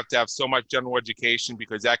do we have to have so much general education,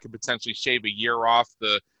 because that could potentially shave a year off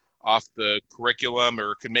the curriculum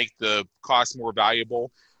or could make the cost more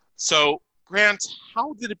valuable. So, Grant,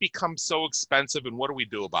 how did it become so expensive, and what do we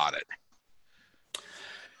do about it?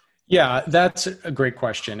 Yeah, that's a great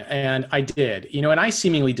question. And I did, and I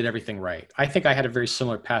seemingly did everything right. I think I had a very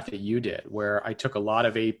similar path that you did, where I took a lot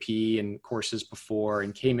of AP and courses before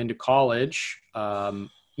and came into college,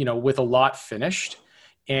 with a lot finished.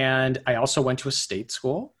 And I also went to a state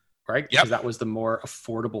school, right? Because that was the more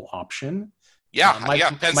affordable option. Yeah,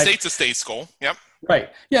 Penn State's a state school. Yep. Right.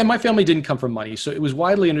 Yeah, my family didn't come from money, so it was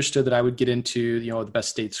widely understood that I would get into, the best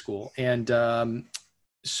state school. And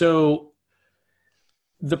so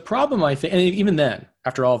the problem, I think, and even then,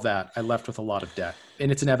 after all of that, I left with a lot of debt,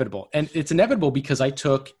 and it's inevitable. And it's inevitable because I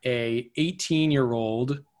took a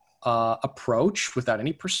 18-year-old approach without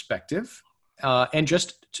any perspective, and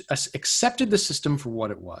just accepted the system for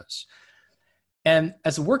what it was. And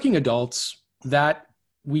as working adults, that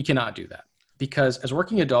we cannot do that, because as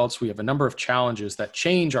working adults, we have a number of challenges that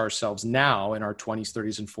change ourselves now in our 20s,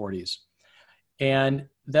 30s, and 40s. And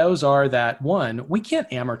those are that, one, we can't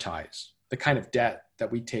amortize the kind of debt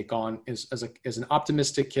that we take on as an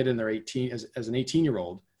optimistic kid in their 18, as an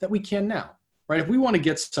 18-year-old, that we can now, right? If we want to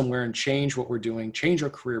get somewhere and change what we're doing, change our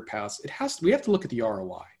career paths, we have to look at the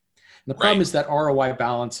ROI. And the Right. problem is that ROI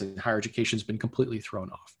balance in higher education has been completely thrown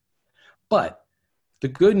off. But the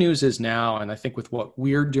good news is now, and I think with what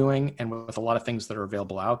we're doing and with a lot of things that are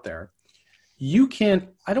available out there, you can,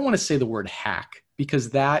 I don't want to say the word hack because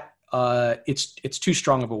that it's too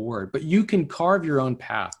strong of a word, but you can carve your own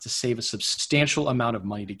path to save a substantial amount of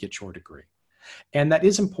money to get your degree. And that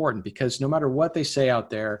is important because no matter what they say out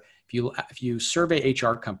there, if you survey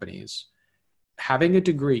HR companies, having a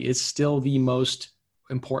degree is still the most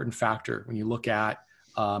important factor when you look at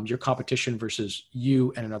your competition versus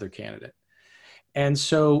you and another candidate. And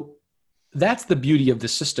so that's the beauty of the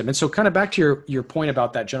system. And so kind of back to your point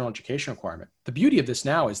about that general education requirement, the beauty of this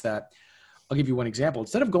now is that, I'll give you one example.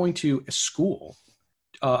 Instead of going to a school,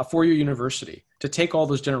 a four-year university, to take all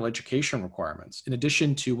those general education requirements, in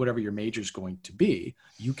addition to whatever your major is going to be,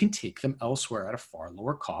 you can take them elsewhere at a far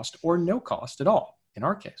lower cost or no cost at all, in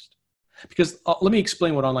our case. Because let me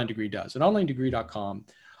explain what Online Degree does. At onlinedegree.com,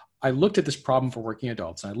 I looked at this problem for working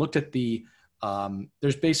adults, and I looked at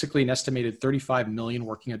there's basically an estimated 35 million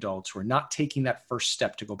working adults who are not taking that first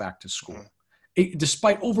step to go back to school.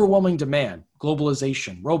 Despite overwhelming demand,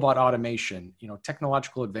 globalization, robot automation,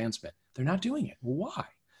 technological advancement, they're not doing it. Why?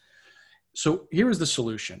 So here is the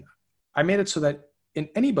solution. I made it so that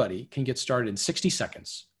anybody can get started in 60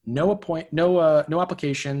 seconds. No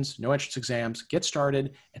applications, no entrance exams. Get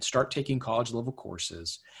started and start taking college level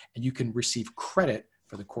courses, and you can receive credit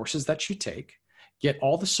for the courses that you take. Get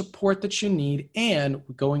all the support that you need, and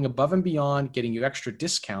going above and beyond, getting you extra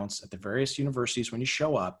discounts at the various universities when you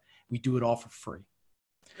show up. We do it all for free.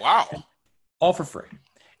 Wow. All for free.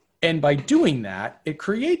 And by doing that, it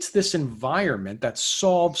creates this environment that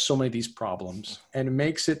solves so many of these problems and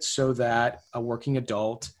makes it so that a working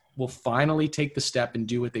adult will finally take the step and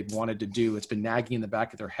do what they've wanted to do. It's been nagging in the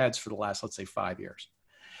back of their heads for the last, let's say, 5 years.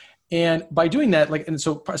 And by doing that, and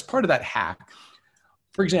so as part of that hack,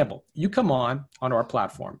 for example, you come onto our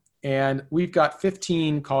platform and we've got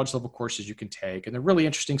 15 college level courses you can take, and they're really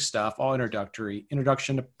interesting stuff, all introductory,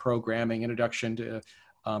 introduction to programming, introduction to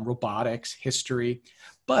robotics, history.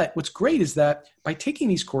 But what's great is that by taking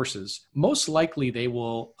these courses, most likely they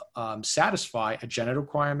will satisfy a gen ed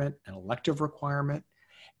requirement, an elective requirement.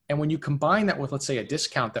 And when you combine that with, let's say, a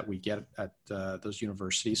discount that we get at those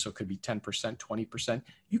universities, so it could be 10%, 20%,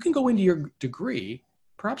 you can go into your degree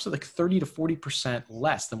perhaps at like 30 to 40%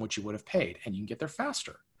 less than what you would have paid, and you can get there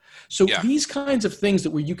faster. So these kinds of things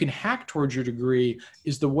that where you can hack towards your degree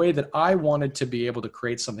is the way that I wanted to be able to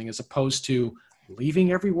create something, as opposed to leaving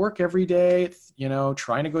work every day,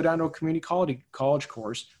 trying to go down to a community college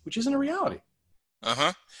course, which isn't a reality.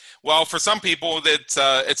 Well, for some people, it's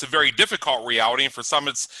a very difficult reality, and for some,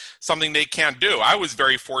 it's something they can't do. I was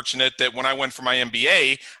very fortunate that when I went for my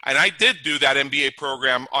MBA, and I did do that MBA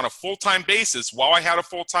program on a full-time basis while I had a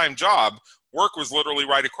full-time job, work was literally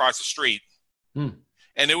right across the street.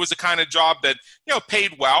 And it was the kind of job that,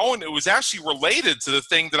 paid well, and it was actually related to the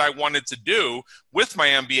thing that I wanted to do with my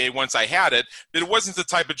MBA once I had it. That it wasn't the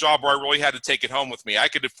type of job where I really had to take it home with me. I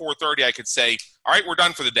could, at 4:30, I could say, all right, we're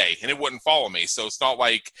done for the day, and it wouldn't follow me. So it's not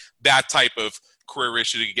like that type of career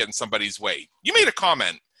issue to get in somebody's way. You made a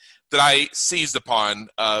comment that I seized upon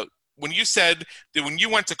when you said that when you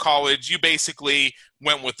went to college, you basically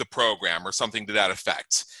went with the program or something to that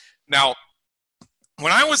effect. Now,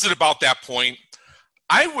 when I was at about that point,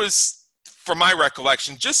 I was, from my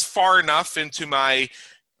recollection, just far enough into my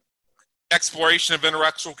exploration of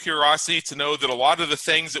intellectual curiosity to know that a lot of the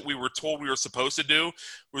things that we were told we were supposed to do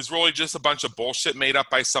was really just a bunch of bullshit made up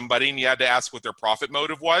by somebody, and you had to ask what their profit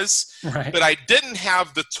motive was. Right. But I didn't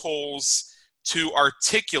have the tools to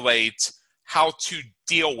articulate how to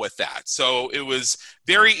deal with that. So it was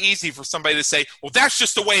very easy for somebody to say, well, that's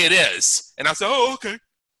just the way it is. And I said, oh, okay.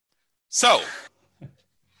 So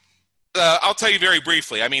I'll tell you very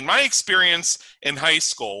briefly. I mean, my experience in high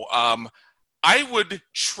school, I would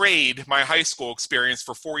trade my high school experience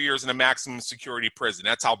for 4 years in a maximum security prison.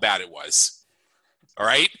 That's how bad it was. All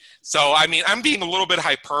right? So, I mean, I'm being a little bit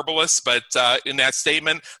hyperbolous in that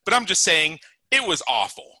statement, but I'm just saying it was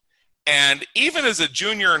awful. And even as a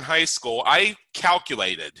junior in high school, I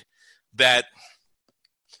calculated that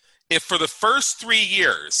if for the first 3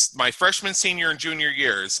 years, my freshman, senior, and junior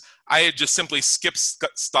years, I had just simply skipped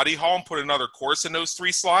study hall and put another course in those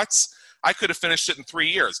 3 slots, I could have finished it in 3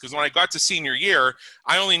 years. Because when I got to senior year,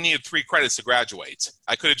 I only needed 3 credits to graduate.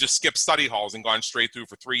 I could have just skipped study halls and gone straight through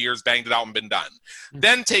for 3 years, banged it out, and been done.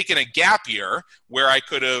 Then taken a gap year where I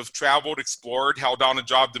could have traveled, explored, held down a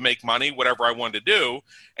job to make money, whatever I wanted to do,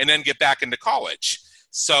 and then get back into college.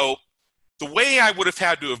 So the way I would have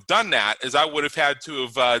had to have done that is I would have had to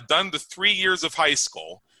have done the 3 years of high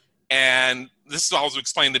school And this is always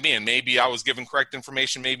explained to me, and maybe I was given correct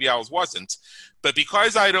information, maybe I wasn't. But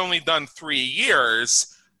because I'd only done 3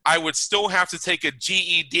 years, I would still have to take a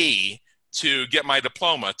GED to get my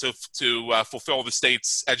diploma to fulfill the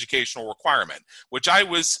state's educational requirement, which I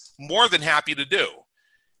was more than happy to do.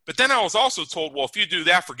 But then I was also told, well, if you do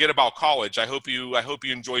that, forget about college. I hope you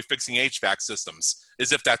enjoy fixing HVAC systems,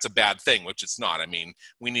 as if that's a bad thing, which it's not. I mean,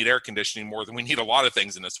 we need air conditioning more than we need a lot of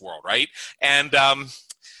things in this world, right? And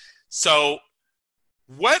so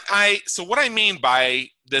what I mean by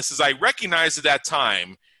this is I recognized at that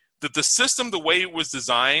time that the system, the way it was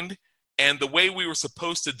designed and the way we were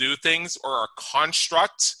supposed to do things are a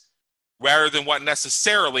construct rather than what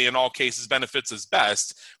necessarily in all cases benefits us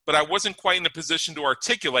best. But I wasn't quite in a position to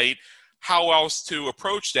articulate how else to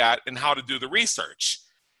approach that and how to do the research.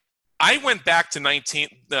 I went back to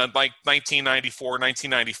 1994,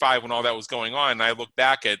 1995 when all that was going on, and I looked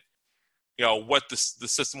back at what the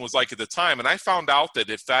system was like at the time, and I found out that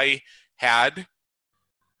if I had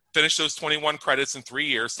finished those 21 credits in 3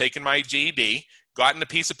 years, taken my GED, gotten a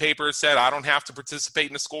piece of paper that said I don't have to participate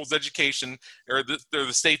in the school's education or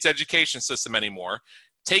the state's education system anymore,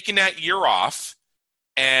 taking that year off,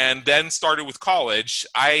 and then started with college,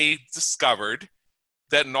 I discovered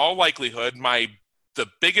that in all likelihood, the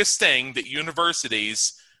biggest thing that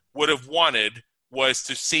universities would have wanted was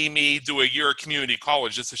to see me do a year of community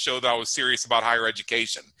college just to show that I was serious about higher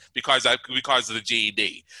education because of the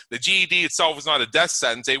GED. The GED itself was not a death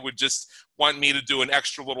sentence. They would just want me to do an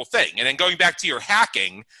extra little thing. And then going back to your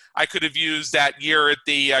hacking, I could have used that year at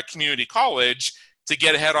the community college to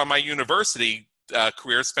get ahead on my university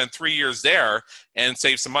career, spend 3 years there, and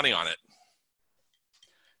save some money on it.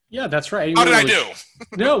 Yeah, that's right. How did I do?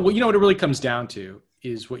 No, well, what it really comes down to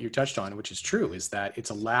is what you touched on, which is true, is that it's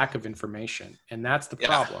a lack of information. And that's the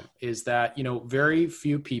problem, is that, very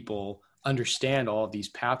few people understand all of these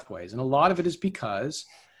pathways. And a lot of it is because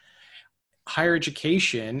higher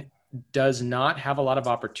education does not have a lot of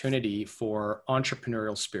opportunity for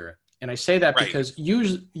entrepreneurial spirit. And I say that because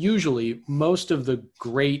usually most of the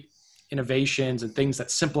great innovations and things that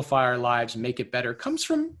simplify our lives and make it better comes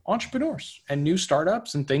from entrepreneurs and new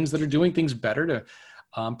startups and things that are doing things better to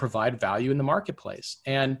provide value in the marketplace.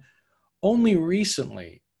 And only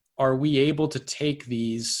recently are we able to take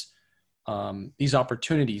these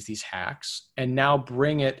opportunities, these hacks, and now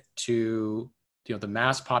bring it to the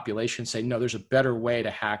mass population, say, no, there's a better way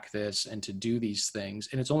to hack this and to do these things.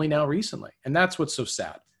 And it's only now recently. And that's what's so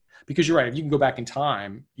sad. Because you're right, if you can go back in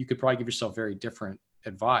time, you could probably give yourself very different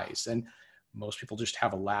advice. And most people just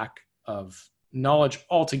have a lack of knowledge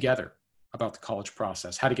altogether about the college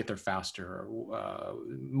process, how to get there faster,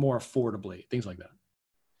 more affordably, things like that.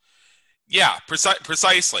 Yeah,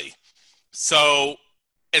 precisely. So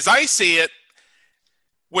as I see it,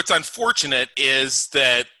 what's unfortunate is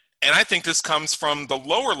that, and I think this comes from the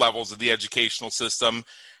lower levels of the educational system,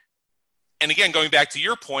 and again, going back to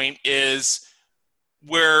your point, is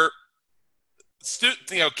where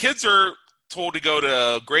kids are told to go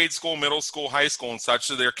to grade school, middle school, high school and such,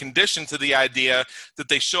 so they're conditioned to the idea that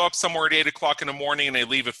they show up somewhere at 8 o'clock in the morning and they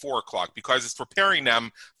leave at 4 o'clock because it's preparing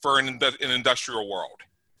them for an industrial world.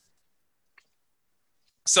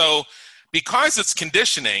 So because it's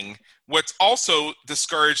conditioning, what's also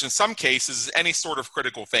discouraged in some cases is any sort of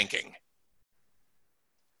critical thinking.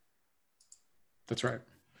 That's right.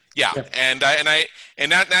 Yeah. And I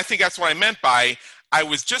think that's what I meant by I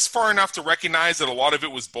was just far enough to recognize that a lot of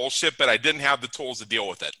it was bullshit, but I didn't have the tools to deal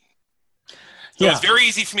with it. So it's very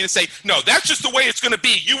easy for me to say, no, that's just the way it's going to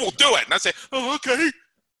be. You will do it. And I say, oh, okay.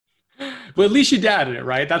 But at least you doubted it,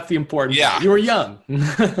 right? That's the important part. You were young.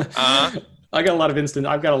 I've got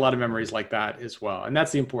a lot of memories like that as well. And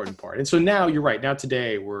that's the important part. And so now you're right. Now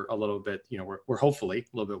today we're a little bit, we're hopefully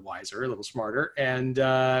a little bit wiser, a little smarter, and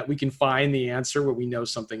we can find the answer where we know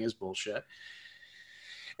something is bullshit.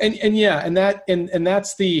 And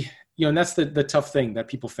that's the tough thing that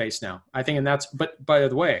people face now, I think. But by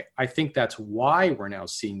the way, I think that's why we're now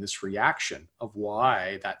seeing this reaction of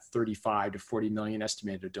why that 35 to 40 million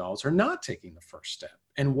estimated adults are not taking the first step,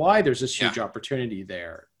 and why there's this huge opportunity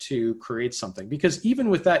there to create something. Because even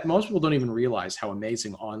with that, most people don't even realize how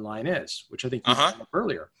amazing online is, which I think you brought up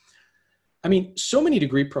earlier. I mean, so many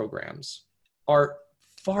degree programs are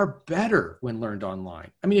far better when learned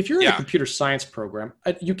online. I mean, if you're in a computer science program,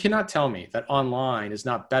 you cannot tell me that online is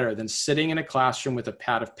not better than sitting in a classroom with a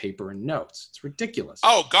pad of paper and notes. It's ridiculous.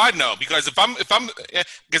 Oh God, no! Because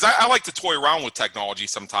because I like to toy around with technology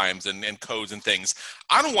sometimes and codes and things.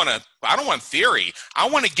 I don't want theory. I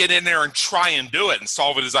want to get in there and try and do it and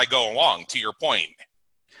solve it as I go along. To your point.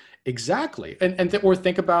 Exactly, or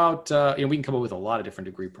think about we can come up with a lot of different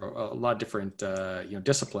a lot of different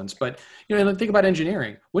disciplines, but and think about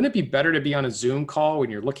engineering. Wouldn't it be better to be on a Zoom call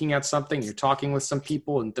when you're looking at something, you're talking with some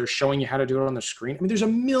people, and they're showing you how to do it on the screen? I mean, there's a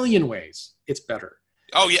million ways it's better.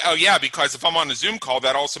 Oh yeah, because if I'm on a Zoom call,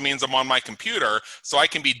 that also means I'm on my computer, so I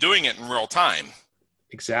can be doing it in real time.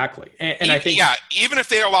 Exactly, and I think even if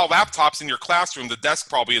they allow laptops in your classroom, the desk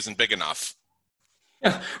probably isn't big enough.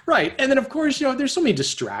 Yeah, right. And then of course, there's so many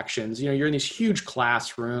distractions. You're in these huge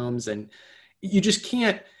classrooms and you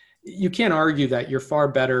can't argue that you're far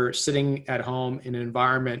better sitting at home in an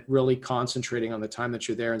environment really concentrating on the time that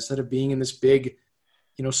you're there instead of being in this big,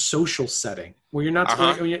 social setting where you're not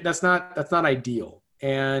that's not ideal.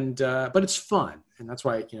 And but it's fun. And that's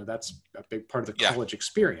why, that's a big part of the college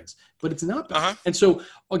experience, but it's not bad. And so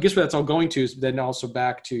I guess what that's all going to is then also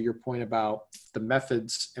back to your point about the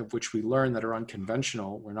methods of which we learn that are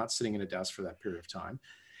unconventional. We're not sitting in a desk for that period of time.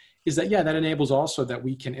 Is that, that enables also that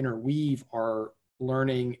we can interweave our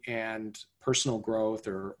learning and personal growth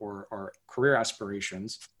or our career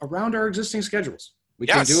aspirations around our existing schedules. We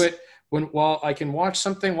can do it while I can watch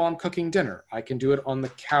something while I'm cooking dinner. I can do it on the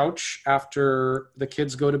couch after the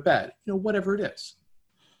kids go to bed, whatever it is.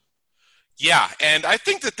 Yeah, and I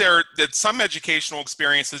think that some educational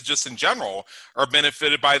experiences just in general are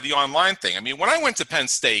benefited by the online thing. I mean, when I went to Penn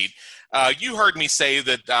State, you heard me say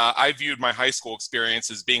that I viewed my high school experience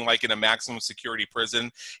as being like in a maximum security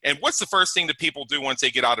prison. And what's the first thing that people do once they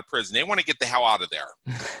get out of prison? They want to get the hell out of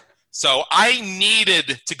there. So I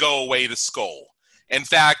needed to go away to school. In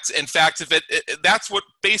fact, that's what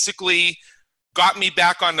basically got me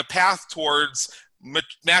back on the path towards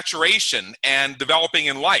maturation and developing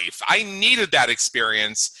in life. I needed that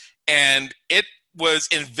experience, and it was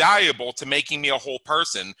invaluable to making me a whole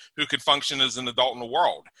person who could function as an adult in the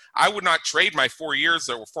world. I would not trade my 4 years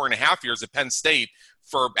or 4.5 years at Penn State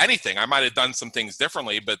for anything. I might have done some things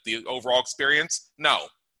differently, but the overall experience, no,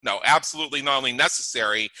 absolutely not only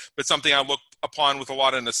necessary, but something I look upon with a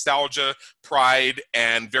lot of nostalgia, pride,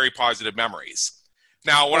 and very positive memories.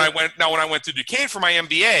 Now, when I went to Duquesne for my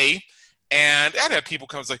MBA, and I'd have people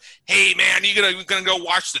come like, "Hey, man, you gonna go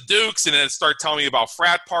watch the Dukes?" And then start telling me about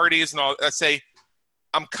frat parties and all. I say,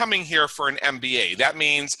 "I'm coming here for an MBA. That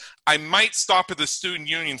means I might stop at the student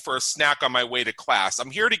union for a snack on my way to class.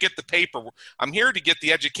 I'm here to get the paper. I'm here to get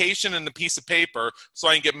the education and the piece of paper so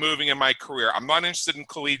I can get moving in my career. I'm not interested in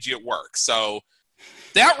collegiate work." So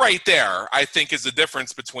that right there, I think, is the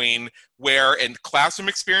difference between where a classroom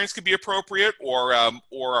experience could be appropriate or a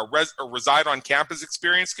reside on campus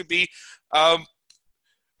experience could be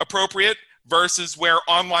appropriate versus where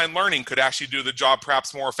online learning could actually do the job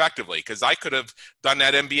perhaps more effectively. Because I could have done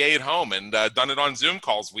that MBA at home and done it on Zoom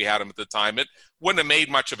calls. We had them at the time. It wouldn't have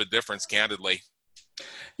made much of a difference, candidly.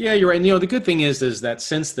 Yeah, you're right. The good thing is that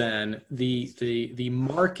since then, the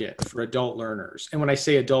market for adult learners, and when I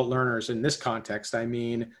say adult learners in this context, I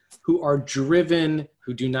mean who are driven,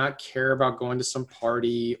 who do not care about going to some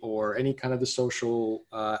party or any kind of the social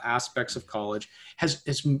aspects of college,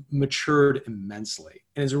 has matured immensely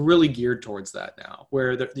and is really geared towards that now,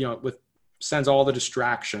 where with sends all the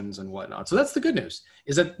distractions and whatnot. So that's the good news,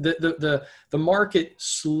 is that the market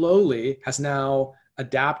slowly has now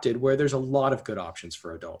adapted where there's a lot of good options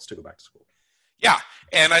for adults to go back to school. Yeah,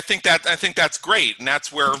 and I think that's great, and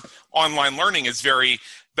that's where online learning is very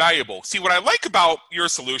valuable. See, what I like about your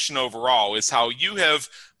solution overall is how you have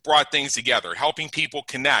brought things together, helping people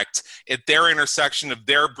connect at their intersection of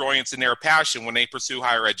their brilliance and their passion when they pursue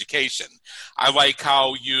higher education. I like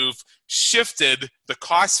how you've shifted the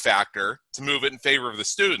cost factor to move it in favor of the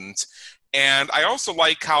student, and I also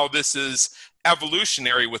like how this is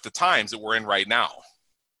evolutionary with the times that we're in right now.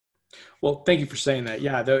 Well, thank you for saying that.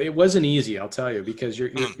 Yeah, though it wasn't easy, I'll tell you, because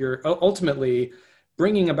you're ultimately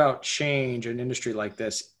bringing about change in an industry like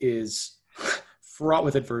this is fraught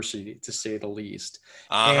with adversity, to say the least.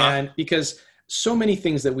 And because so many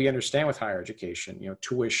things that we understand with higher education,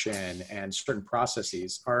 tuition and certain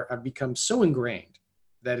processes have become so ingrained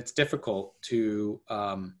that it's difficult to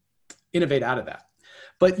innovate out of that.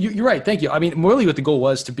 But you're right. Thank you. I mean, really what the goal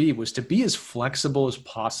was to be as flexible as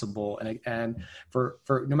possible and for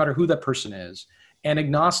no matter who that person is, and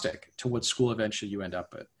agnostic to what school eventually you end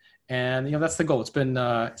up at. And, that's the goal. It's been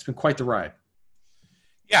quite the ride.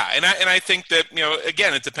 Yeah. And I think that,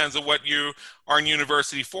 again, it depends on what you are in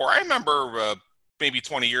university for. I remember maybe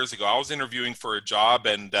 20 years ago, I was interviewing for a job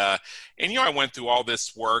and I went through all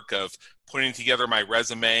this work of putting together my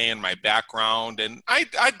resume and my background. And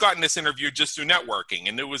I'd gotten this interview just through networking.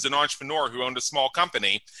 And it was an entrepreneur who owned a small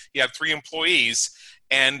company. He had 3 employees.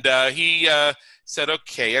 And he said,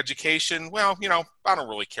 "Okay, education, well, I don't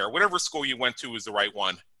really care. Whatever school you went to was the right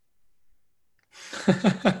one."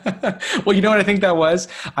 Well, you know what I think that was?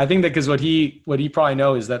 I think that because what he probably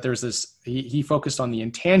knows is that there's this he focused on the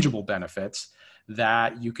intangible benefits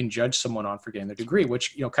that you can judge someone on for getting their degree,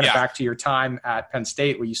 which, kind of Yeah. back to your time at Penn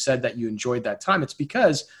State where you said that you enjoyed that time. It's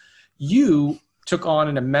because you took on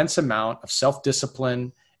an immense amount of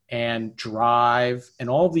self-discipline and drive and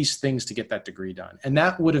all of these things to get that degree done. And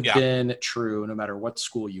that would have Yeah. been true no matter what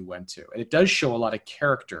school you went to. And it does show a lot of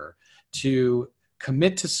character to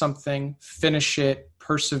commit to something, finish it,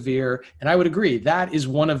 persevere. And I would agree that is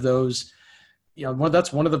one of those,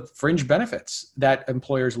 that's one of the fringe benefits that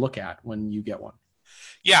employers look at when you get one.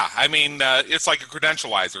 Yeah, I mean, it's like a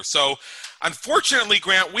credentializer. So, unfortunately,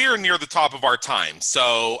 Grant, we are near the top of our time.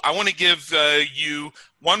 So, I want to give you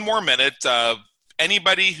one more minute.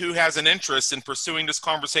 Anybody who has an interest in pursuing this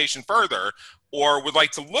conversation further or would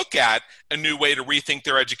like to look at a new way to rethink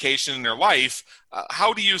their education and their life,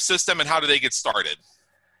 how do you assist them and how do they get started?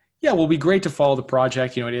 Yeah, well, it'd be great to follow the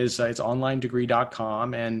project. It's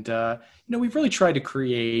onlinedegree.com. And, we've really tried to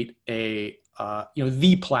create the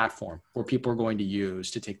platform where people are going to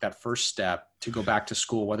use to take that first step to go back to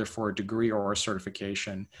school, whether for a degree or a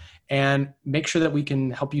certification, and make sure that we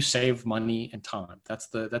can help you save money and time. That's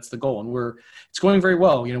the goal. And it's going very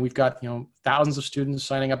well. We've got, thousands of students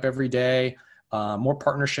signing up every day, more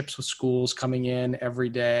partnerships with schools coming in every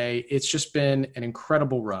day. It's just been an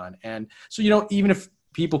incredible run. And so, even if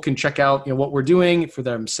people can check out, what we're doing for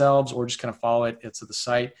themselves or just kind of follow it's at the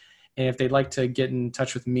site. And if they'd like to get in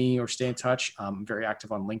touch with me or stay in touch, I'm very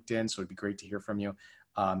active on LinkedIn, so it'd be great to hear from you.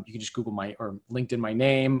 You can just Google or LinkedIn my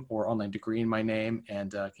name or online degree in my name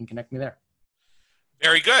and can connect me there.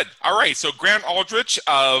 Very good. All right. So Grant Aldrich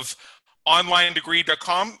of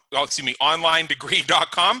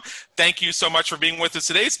onlinedegree.com. Thank you so much for being with us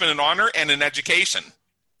today. It's been an honor and an education.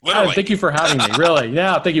 Literally. Thank you for having me. Really.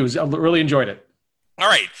 Yeah, thank you. I really enjoyed it. All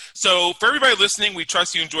right. So for everybody listening, we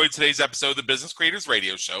trust you enjoyed today's episode of the Business Creators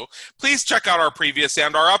Radio Show. Please check out our previous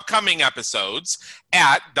and our upcoming episodes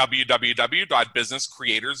at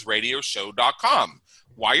www.businesscreatorsradioshow.com.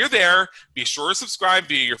 While you're there, be sure to subscribe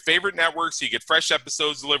via your favorite network so you get fresh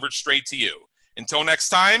episodes delivered straight to you. Until next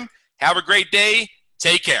time, have a great day.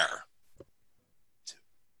 Take care.